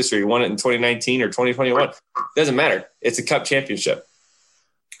practice, or you won it in 2019 or 2021. Doesn't matter. It's a Cup championship.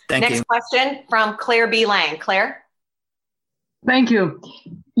 Next question from Claire B. Lang. Claire? Thank you.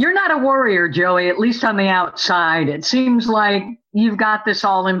 You're not a worrier, Joey, at least on the outside. It seems like you've got this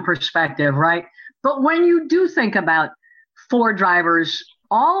all in perspective, right? But when you do think about 4 drivers,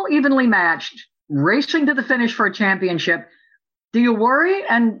 all evenly matched, racing to the finish for a championship, do you worry?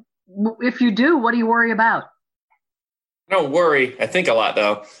 And if you do, what do you worry about? I don't worry. I think a lot,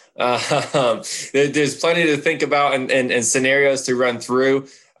 though. There's plenty to think about and scenarios to run through.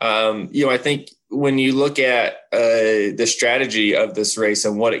 I think when you look at the strategy of this race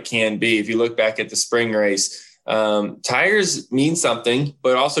and what it can be, if you look back at the spring race, tires mean something,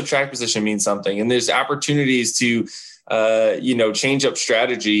 but also track position means something. And there's opportunities to, change up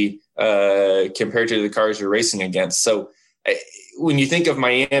strategy compared to the cars you're racing against. So when you think of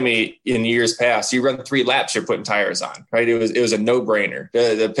Miami in years past, you run 3 laps, you're putting tires on, right? It was a no-brainer.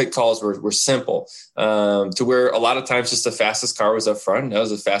 The pit calls were simple, to where a lot of times just the fastest car was up front. That was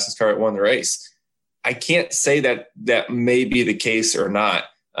the fastest car that won the race. I can't say that may be the case or not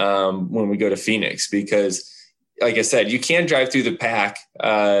when we go to Phoenix, because like I said, you can drive through the pack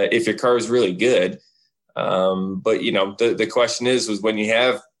if your car is really good. But you know, the question was when you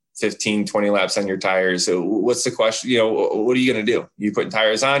have 15, 20 laps on your tires, so what's the question? You know, what are you going to do? You putting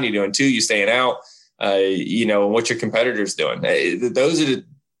tires on, you doing 2, you staying out, you know, what your competitors doing. Those are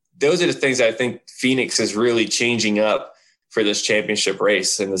the things that I think Phoenix is really changing up for this championship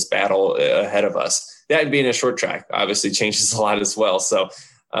race and this battle ahead of us. That being a short track obviously changes a lot as well. So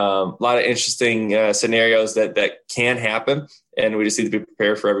a lot of interesting scenarios that can happen, and we just need to be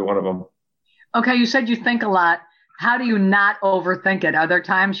prepared for every one of them. Okay, you said you think a lot. How do you not overthink it? Are there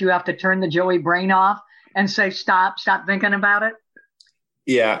times you have to turn the Joey brain off and say, stop thinking about it?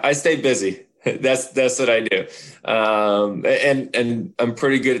 Yeah, I stay busy. That's what I do. And I'm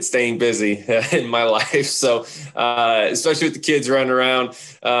pretty good at staying busy in my life. So, especially with the kids running around,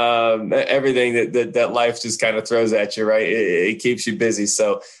 everything that life just kind of throws at you, right? It keeps you busy.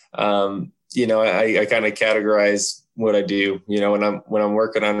 So, you know, I kind of categorize what I do. You know, when I'm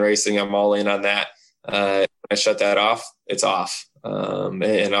working on racing, I'm all in on that. When I shut that off, it's off.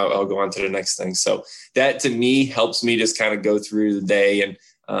 And I'll go on to the next thing. So that to me helps me just kind of go through the day, and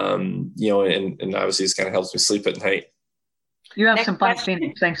you know, and obviously this kind of helps me sleep at night. You have some fun,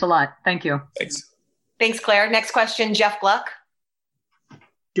 Phoenix. Thanks a lot. Thank you. Thanks, Claire. Next question, Jeff Gluck.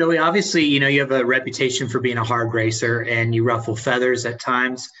 Joey, obviously, you know, you have a reputation for being a hard racer and you ruffle feathers at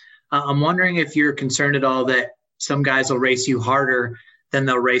times. I'm wondering if you're concerned at all that some guys will race you harder than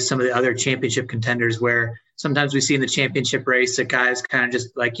they'll race some of the other championship contenders, where sometimes we see in the championship race that guys kind of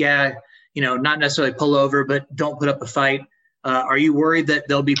just like, yeah, you know, not necessarily pull over, but don't put up a fight. Are you worried that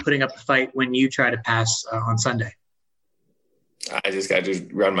they'll be putting up a fight when you try to pass on Sunday? I just got to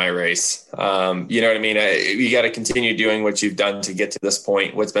run my race. You know what I mean? You got to continue doing what you've done to get to this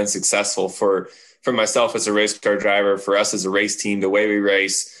point, what's been successful for myself as a race car driver, for us as a race team, the way we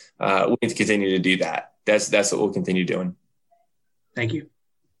race. We need to continue to do that. That's what we'll continue doing. Thank you.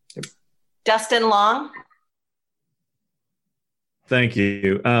 Dustin Long. Thank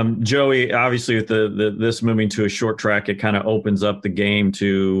you. Joey, obviously with this moving to a short track, it kind of opens up the game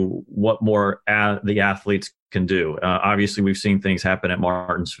to what more the athletes can do. Obviously, we've seen things happen at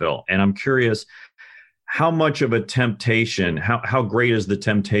Martinsville, and I'm curious how much of a temptation, how great has the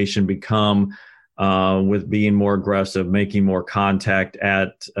temptation become with being more aggressive, making more contact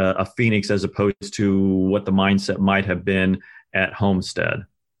at a Phoenix as opposed to what the mindset might have been at Homestead?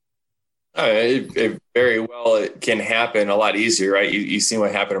 It very well, it can happen a lot easier, right? You seen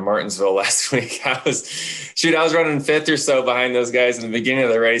what happened in Martinsville last week. I was running 5th or so behind those guys in the beginning of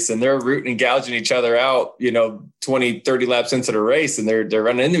the race, and they're rooting and gouging each other out, you know, 20, 30 laps into the race, and they're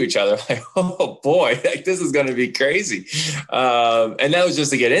running into each other. Like, oh boy, like this is going to be crazy. And that was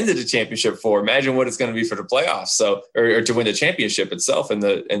just to get into the championship 4. Imagine what it's going to be for the playoffs. So, or to win the championship itself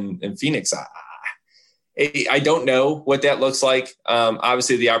in Phoenix. I don't know what that looks like.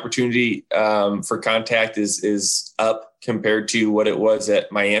 Obviously, the opportunity for contact is up compared to what it was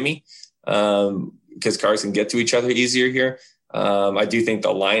at Miami, because cars can get to each other easier here. I do think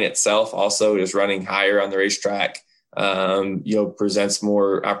the line itself also is running higher on the racetrack. You know, presents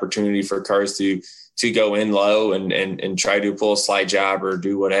more opportunity for cars to go in low and try to pull a slide job or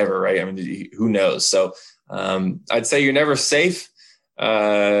do whatever, right? I mean, who knows? So I'd say you're never safe.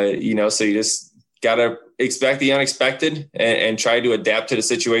 You know, so you just got to expect the unexpected and try to adapt to the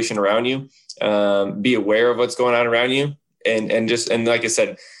situation around you. Be aware of what's going on around you, and like I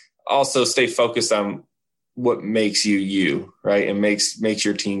said, also stay focused on what makes you, right? And makes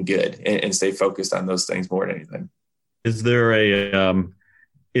your team good, and stay focused on those things more than anything. Is there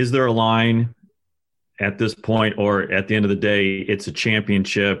a line at this point, or at the end of the day, it's a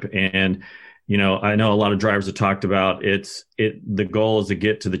championship? And you know, I know a lot of drivers have talked about the goal is to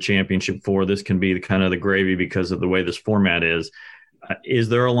get to the championship 4. This can be kind of the gravy because of the way this format is. Is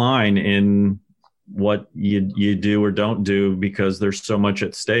there a line in what you do or don't do because there's so much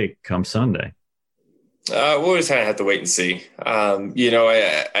at stake come Sunday? We'll just kind of have to wait and see. You know,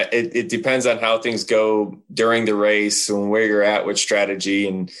 it depends on how things go during the race and where you're at with strategy.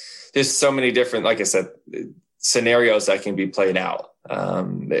 And there's so many different, like I said, scenarios that can be played out.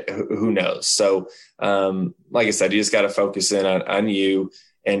 Who knows? So, like I said, you just got to focus in on you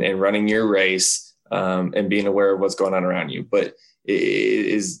and running your race, and being aware of what's going on around you. But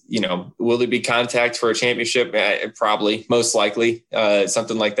you know, will there be contact for a championship? Probably, most likely,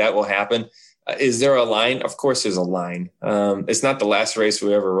 something like that will happen. Is there a line? Of course there's a line. It's not the last race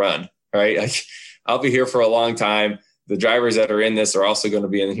we ever run, right? Like, I'll be here for a long time. The drivers that are in this are also going to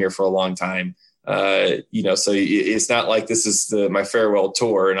be in here for a long time. So it's not like this is my farewell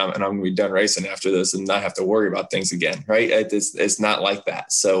tour and I'm going to be done racing after this and not have to worry about things again, right? It's not like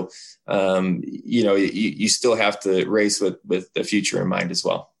that. So, you still have to race with the future in mind as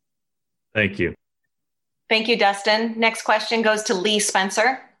well. Thank you. Thank you, Dustin. Next question goes to Lee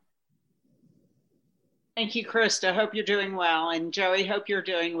Spencer. Thank you, Krista. Hope you're doing well. And Joey, hope you're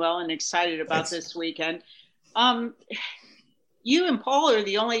doing well and excited about this weekend. You and Paul are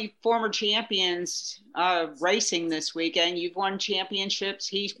the only former champions racing this weekend. You've won championships.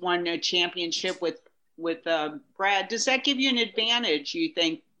 He's won a championship with Brad. Does that give you an advantage, you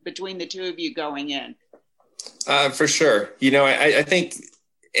think, between the two of you going in? For sure. I think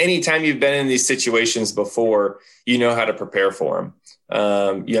anytime you've been in these situations before, you know how to prepare for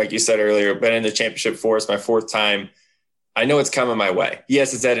them. Like you said earlier, been in the championship four. It's my fourth time. I know it's coming my way.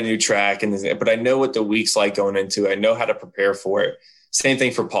 Yes, it's at a new track, but I know what the week's like going into it. I know how to prepare for it. Same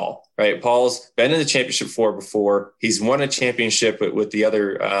thing for Paul, right? Paul's been in the championship four before. He's won a championship with the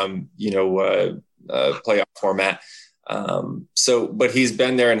other, playoff format. But he's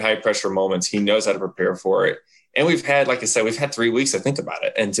been there in high pressure moments. He knows how to prepare for it. And we've had 3 weeks to think about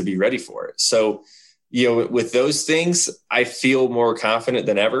it and to be ready for it. So, with those things, I feel more confident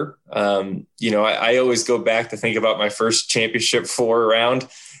than ever. I always go back to think about my first championship four round,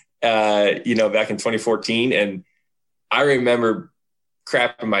 back in 2014. And I remember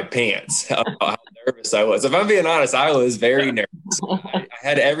crapping my pants, how nervous I was. If I'm being honest, I was very nervous. I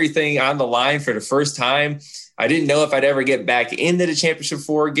had everything on the line for the first time. I didn't know if I'd ever get back into the championship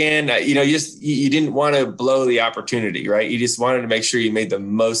four again. You didn't want to blow the opportunity, right? You just wanted to make sure you made the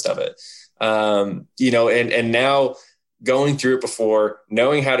most of it. And now going through it before,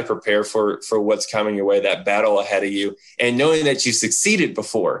 knowing how to prepare for what's coming your way, that battle ahead of you, and knowing that you succeeded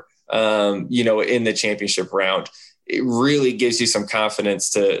before, in the championship round, it really gives you some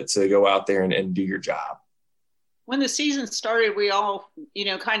confidence to go out there and do your job. When the season started, we all,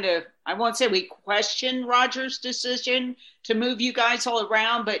 I won't say we questioned Roger's decision to move you guys all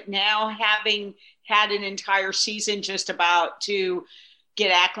around, but now having had an entire season just about to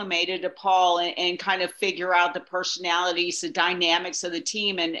get acclimated to Paul and kind of figure out the personalities, the dynamics of the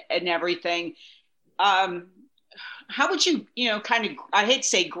team and everything. How would you, I hate to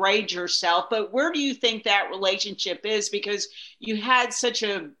say grade yourself, but where do you think that relationship is? Because you had such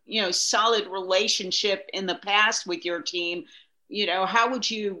a, solid relationship in the past with your team. How would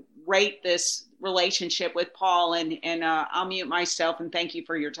you rate this relationship with Paul? And I'll mute myself and thank you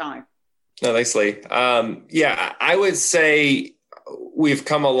for your time. No, thanks, Lee. I would say we've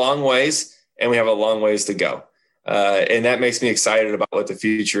come a long ways and we have a long ways to go. And that makes me excited about what the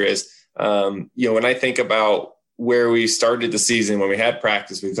future is. When I think about where we started the season, when we had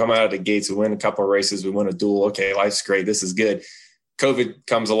practice, we come out of the gates, we win a couple of races, we win a duel. Okay, life's great. This is good. COVID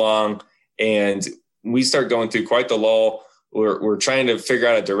comes along and we start going through quite the lull. We're trying to figure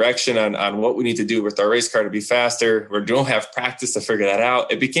out a direction on what we need to do with our race car to be faster. We don't have practice to figure that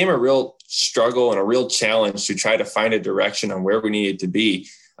out. It became a real struggle and a real challenge to try to find a direction on where we needed to be.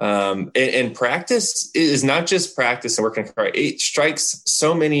 And practice is not just practice and working hard. It strikes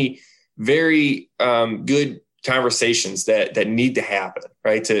so many very good conversations that need to happen,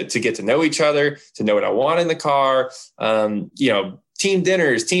 right? To get to know each other, to know what I want in the car, team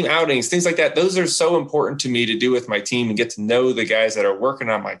dinners, team outings, things like that. Those are so important to me to do with my team and get to know the guys that are working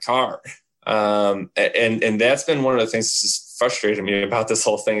on my car. And that's been one of the things that's just frustrated me about this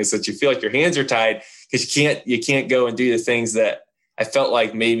whole thing, is that you feel like your hands are tied because you can't go and do the things that I felt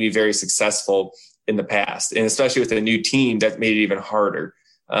like made me very successful in the past. And especially with a new team, that made it even harder.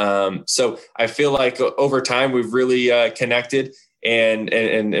 So I feel like over time we've really connected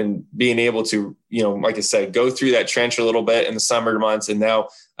and being able to, like I said, go through that trench a little bit in the summer months, and now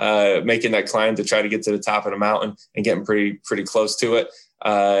making that climb to try to get to the top of the mountain and getting pretty close to it,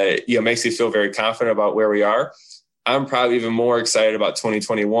 makes me feel very confident about where we are. I'm probably even more excited about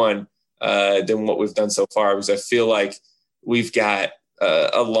 2021 than what we've done so far, because I feel like we've got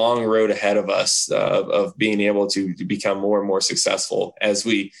a long road ahead of us of being able to become more and more successful as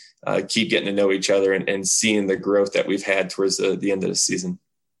we keep getting to know each other and seeing the growth that we've had towards the end of the season.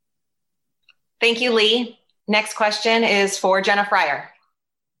 Thank you, Lee. Next question is for Jenna Fryer.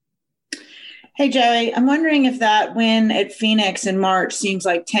 Hey, Joey, I'm wondering if that win at Phoenix in March seems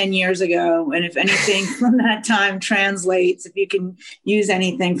like 10 years ago, and if anything from that time translates, if you can use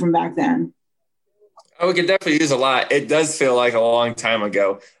anything from back then. Oh, we could definitely use a lot. It does feel like a long time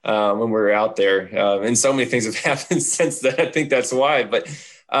ago when we were out there. And so many things have happened since then. I think that's why. But,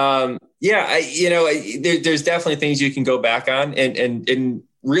 Yeah, there's definitely things you can go back on, and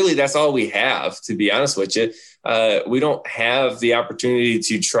really that's all we have, to be honest with you. We don't have the opportunity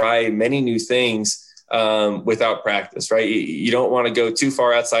to try many new things without practice, right? You don't want to go too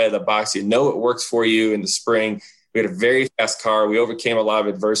far outside of the box. You know it works for you in the spring. We had a very fast car. We overcame a lot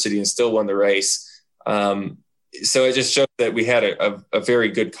of adversity and still won the race. So it just showed that we had a very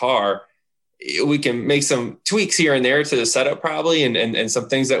good car. We can make some tweaks here and there to the setup probably, and some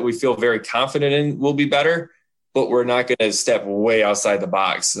things that we feel very confident in will be better, but we're not going to step way outside the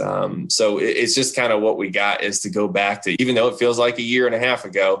box. So it's just kind of what we got is to go back to, even though it feels like a year and a half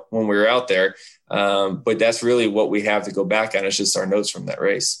ago when we were out there. But that's really what we have to go back on. It's just our notes from that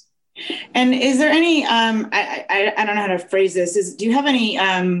race. And is there any, I don't know how to phrase this, do you have any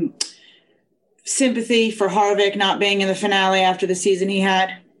sympathy for Harvick not being in the finale after the season he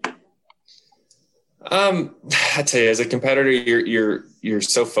had? I tell you, as a competitor, you're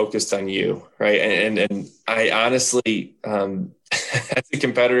so focused on you, right? And I honestly, as a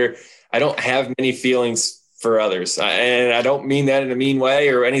competitor, I don't have many feelings for others, and I don't mean that in a mean way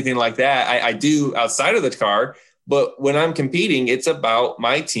or anything like that. I do outside of the car, but when I'm competing, it's about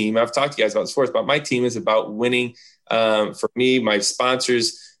my team. I've talked to you guys about sports, but my team is about winning. For me, my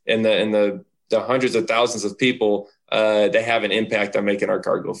sponsors, and the hundreds of thousands of people, they have an impact on making our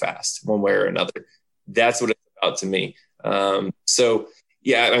car go fast one way or another. That's what it's about to me. So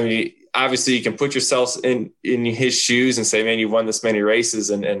yeah, I mean, obviously you can put yourself in his shoes and say, man, you've won this many races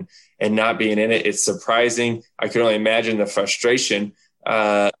and not being in it. It's surprising. I can only imagine the frustration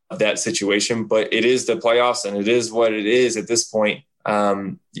of that situation, but it is the playoffs and it is what it is at this point.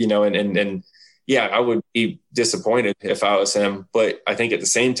 And yeah, I would be disappointed if I was him, but I think at the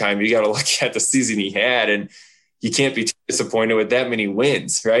same time, you got to look at the season he had, and you can't be disappointed with that many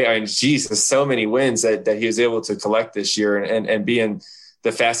wins, right? I mean, geez, there's so many wins that he was able to collect this year and be in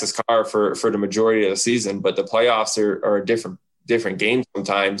the fastest car for the majority of the season. But the playoffs are a different game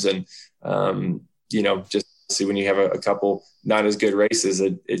sometimes. And, just see when you have a couple not as good races,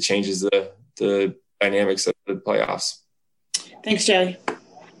 it changes the dynamics of the playoffs. Thanks, Joey.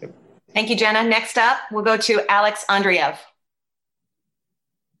 Thank you, Jenna. Next up, we'll go to Alex Andreev.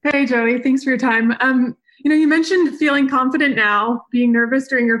 Hey, Joey. Thanks for your time. You mentioned feeling confident now, being nervous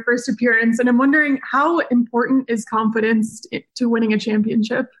during your first appearance, and I'm wondering how important is confidence to winning a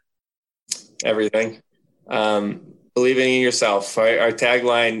championship? Everything. Believing in yourself. Our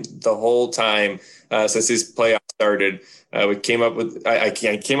tagline the whole time since these playoffs started, we came up with I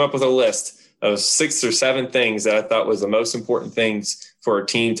came up with a list of 6 or 7 things that I thought was the most important things for a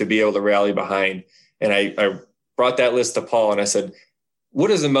team to be able to rally behind. And I brought that list to Paul and I said, what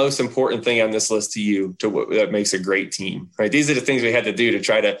is the most important thing on this list to you that makes a great team, right? These are the things we had to do to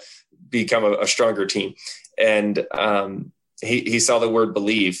try to become a stronger team. And he saw the word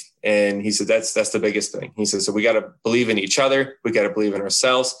believe, and he said, that's the biggest thing. He said, so we got to believe in each other. We got to believe in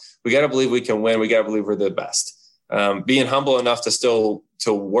ourselves. We got to believe we can win. We got to believe we're the best. Being humble enough to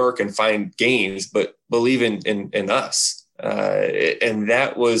work and find gains, but believe in us. And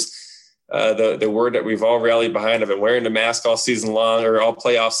that was the word that we've all rallied behind. I've been wearing the mask all season long, or all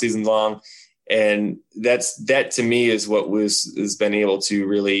playoff season long. And that to me is what has been able to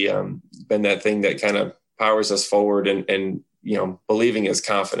really been that thing that kind of powers us forward, and believing is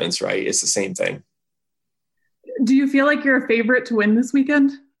confidence, right? It's the same thing. Do you feel like you're a favorite to win this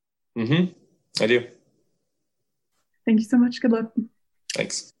weekend? Mm-hmm. I do. Thank you so much. Good luck.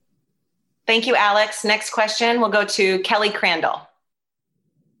 Thanks. Thank you, Alex. Next question, we'll go to Kelly Crandall.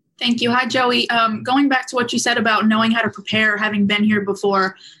 Thank you. Hi, Joey. Going back to what you said about knowing how to prepare, having been here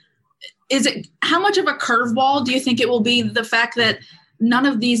before, how much of a curveball do you think it will be, the fact that none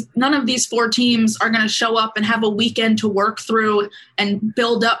of these 4 teams are going to show up and have a weekend to work through and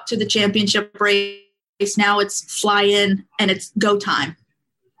build up to the championship race? Now it's fly in and it's go time.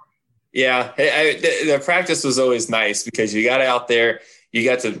 Yeah, the practice was always nice because you got out there, you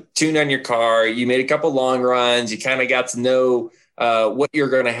got to tune on your car, you made a couple long runs, you kind of got to know what you're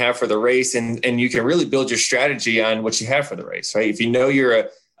going to have for the race, and you can really build your strategy on what you have for the race, right? If you know you're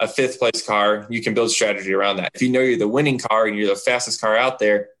a 5th place car, you can build strategy around that. If you know you're the winning car and you're the fastest car out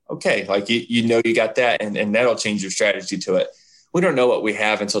there, okay, like you know you got that, and that'll change your strategy to it. We don't know what we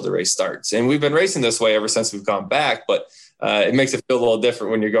have until the race starts, and we've been racing this way ever since we've gone back, but it makes it feel a little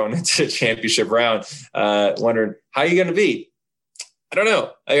different when you're going into the championship round, wondering how you're going to be. I don't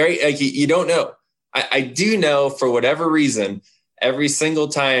know. Like, you don't know. I do know, for whatever reason, every single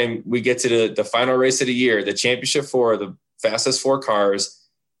time we get to the final race of the year, the championship 4, the fastest 4 cars,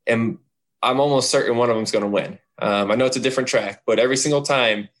 and I'm almost certain one of them is going to win. I know it's a different track, but every single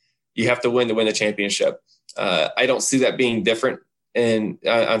time you have to win the championship. I don't see that being different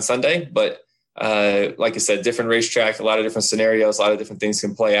on Sunday, but like I said, different racetrack, a lot of different scenarios, a lot of different things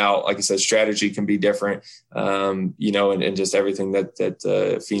can play out. Like I said, strategy can be different, and just everything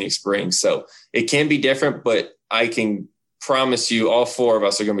that Phoenix brings. So it can be different, but I can promise you all four of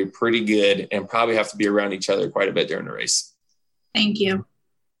us are going to be pretty good and probably have to be around each other quite a bit during the race. Thank you.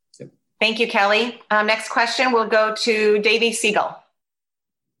 Thank you, Kelly. Next question will go to Davey Siegel.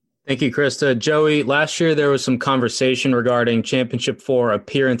 Thank you, Krista. Joey, last year there was some conversation regarding Championship 4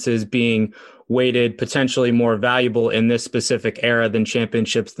 appearances being weighted potentially more valuable in this specific era than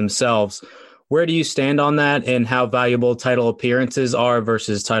championships themselves. Where do you stand on that, and how valuable title appearances are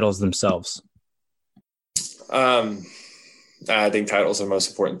versus titles themselves? I think titles are the most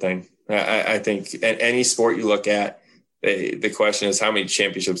important thing. I think in any sport you look at, the question is how many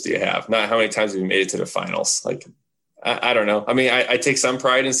championships do you have, not how many times have you made it to the finals. Like, I don't know. I mean, I take some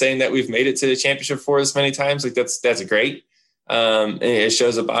pride in saying that we've made it to the Championship 4 this many times. Like that's great. And it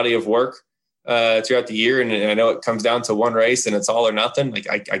shows a body of work throughout the year. And I know it comes down to one race and it's all or nothing. Like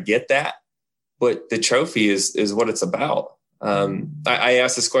I get that, but the trophy is what it's about. I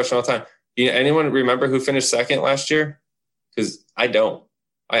ask this question all the time. Anyone remember who finished second last year? Because I don't.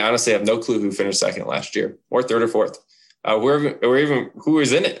 I honestly have no clue who finished second last year, or third or fourth. Or even who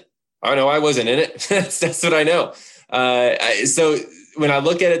was in it. I know I wasn't in it. That's what I know. So when I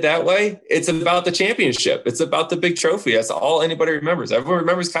look at it that way, it's about the championship. It's about the big trophy. That's all anybody remembers. Everyone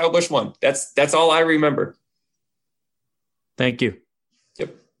remembers Kyle Busch won. That's all I remember. Thank you.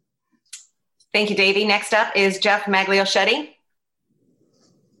 Yep. Thank you, Davey. Next up is Jeff Magliochetti.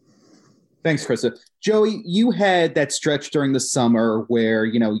 Thanks, Krista. Joey, you had that stretch during the summer where,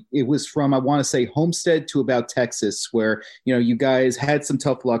 it was from, I want to say, Homestead to about Texas, where, you guys had some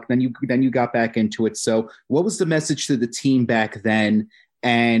tough luck. Then you got back into it. So what was the message to the team back then?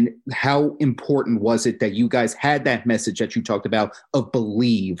 And how important was it that you guys had that message that you talked about of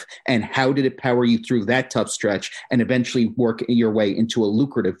believe? And how did it power you through that tough stretch and eventually work your way into a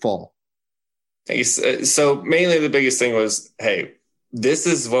lucrative fall? So mainly the biggest thing was, hey, this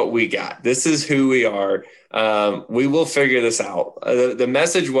is what we got. This is who we are. We will figure this out. The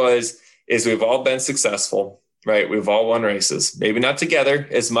message is we've all been successful, right? We've all won races, maybe not together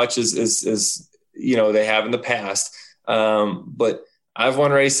as much as they have in the past. But I've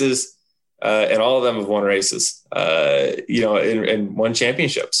won races, and all of them have won races, and won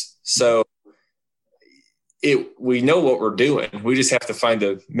championships. So we know what we're doing. We just have to find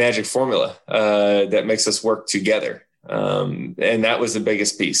a magic formula that makes us work together. And that was the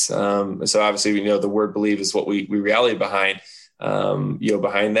biggest piece. So obviously, the word believe is what we rally behind,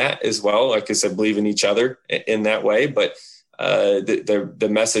 behind that as well. Like I said, believe in each other in that way. But the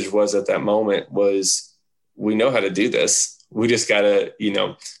message was at that moment was, we know how to do this. We just got to,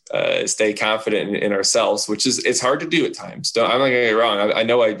 stay confident in ourselves, which it's hard to do at times. I'm not gonna get it wrong. I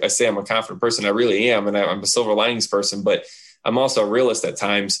know I say I'm a confident person. I really am. And I'm a silver linings person, but I'm also a realist at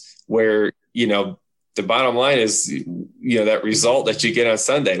times where, the bottom line is, that result that you get on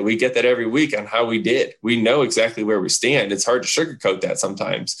Sunday, we get that every week on how we did. We know exactly where we stand. It's hard to sugarcoat that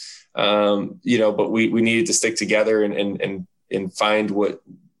sometimes, but we needed to stick together and find what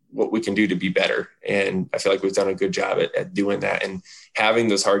we can do to be better. And I feel like we've done a good job at doing that and having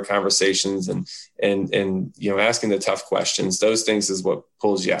those hard conversations and asking the tough questions. Those things is what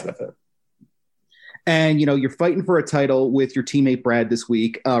pulls you out of it. And, you're fighting for a title with your teammate Brad this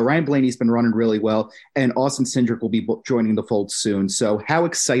week. Ryan Blaney's been running really well, and Austin Cindric will be joining the fold soon. So how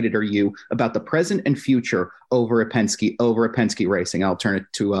excited are you about the present and future over at Penske Racing? I'll turn it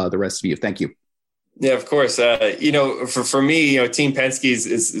to the rest of you. Thank you. Yeah, of course. For me, Team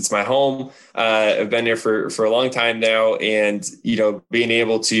Penske it's my home. I've been there for a long time now, and being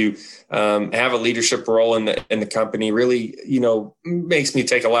able to have a leadership role in the company really makes me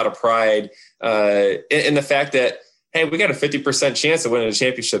take a lot of pride in the fact that, hey, we got a 50% chance of winning a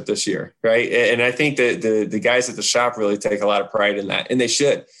championship this year, right? And I think that the guys at the shop really take a lot of pride in that, and they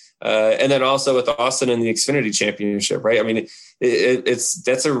should. And then also with Austin and the Xfinity Championship, right? I mean,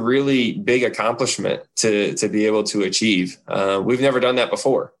 that's a really big accomplishment to be able to achieve. We've never done that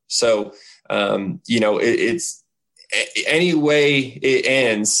before. So, it's any way it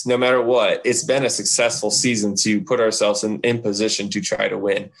ends, no matter what, it's been a successful season to put ourselves in position to try to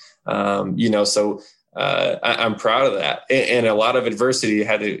win. So I'm proud of that. And a lot of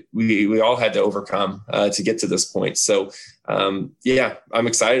adversity we all had to overcome to get to this point. So, I'm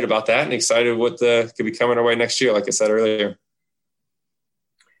excited about that and excited what could be coming our way next year, like I said earlier.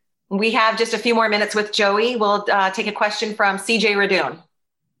 We have just a few more minutes with Joey. We'll take a question from CJ Radoon.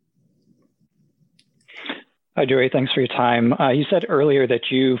 Hi, Joey. Thanks for your time. You said earlier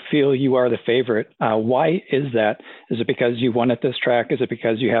that you feel you are the favorite. Why is that? Is it because you won at this track? Is it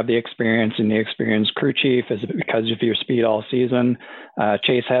because you have the experience and the experienced crew chief? Is it because of your speed all season?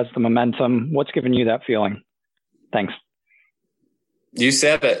 Chase has the momentum. What's giving you that feeling? Thanks. You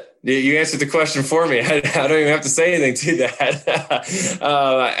said it. You answered the question for me. I don't even have to say anything to that.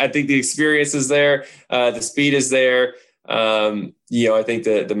 I think the experience is there. The speed is there. I think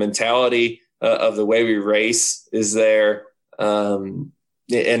the mentality of the way we race is there. And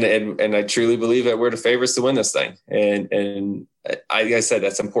I truly believe that we're the favorites to win this thing. And like I said,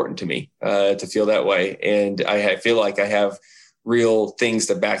 that's important to me to feel that way. And I feel like I have real things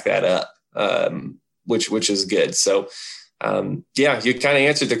to back that up, which is good. So, you kind of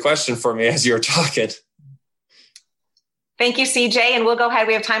answered the question for me as you were talking. Thank you, CJ. And we'll go ahead.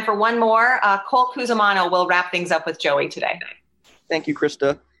 We have time for one more. Cole Cusimano will wrap things up with Joey today. Thank you,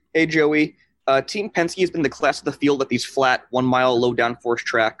 Krista. Hey, Joey. Team Penske has been the class of the field at these flat 1 mile low downforce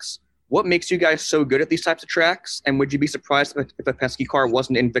tracks. What makes you guys so good at these types of tracks? And would you be surprised if a Penske car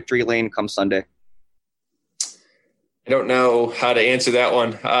wasn't in victory lane come Sunday? I don't know how to answer that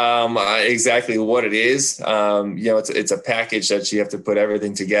one. Exactly what it is. It's a package that you have to put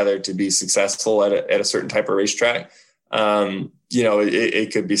everything together to be successful at a certain type of racetrack.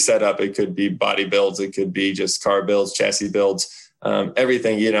 It could be setup, it could be body builds, it could be just car builds, chassis builds,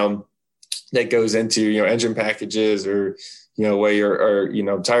 everything, that goes into, engine packages or,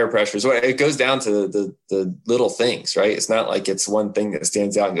 tire pressures. It goes down to the little things, right? It's not like it's one thing that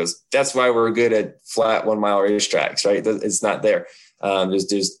stands out and goes, that's why we're good at flat 1 mile racetracks, right? It's not there.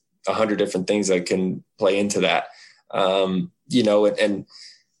 There's 100 different things that can play into that. And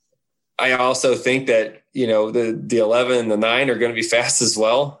I also think that, the 11 and the 9 are going to be fast as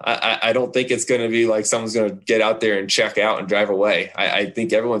well. I don't think it's going to be like someone's going to get out there and check out and drive away. I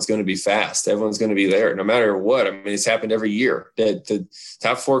think everyone's going to be fast. Everyone's going to be there no matter what. I mean, it's happened every year that the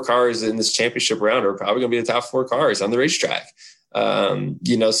top 4 cars in this championship round are probably going to be the top 4 cars on the racetrack.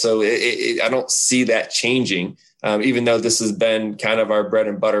 So I don't see that changing. Even though this has been kind of our bread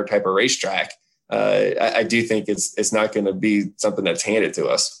and butter type of racetrack, I do think it's not going to be something that's handed to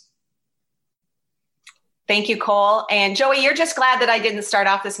us. Thank you, Cole. And Joey, you're just glad that I didn't start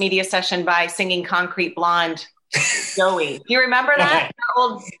off this media session by singing Concrete Blonde. Joey, do you remember that?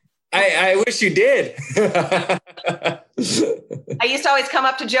 I wish you did. I used to always come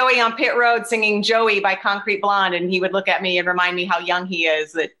up to Joey on pit road singing Joey by Concrete Blonde, and he would look at me and remind me how young he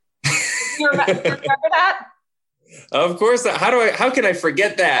is. Do you remember that? Of course. How can I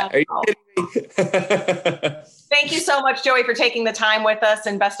forget that? Are you kidding me? Thank you so much, Joey, for taking the time with us,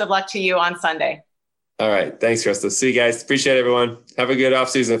 and best of luck to you on Sunday. All right. Thanks, Krista. See you guys. Appreciate everyone. Have a good off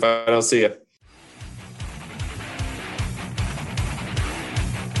season if I don't see you.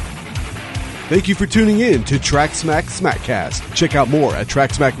 Thank you for tuning in to TrackSmack Smackcast. Check out more at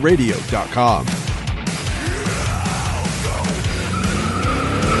TrackSmackRadio.com.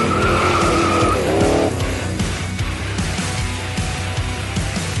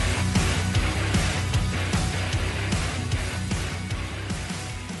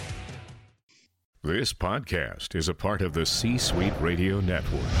 This podcast is a part of the C-Suite Radio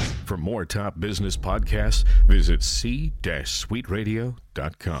Network. For more top business podcasts, visit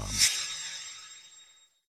c-suiteradio.com.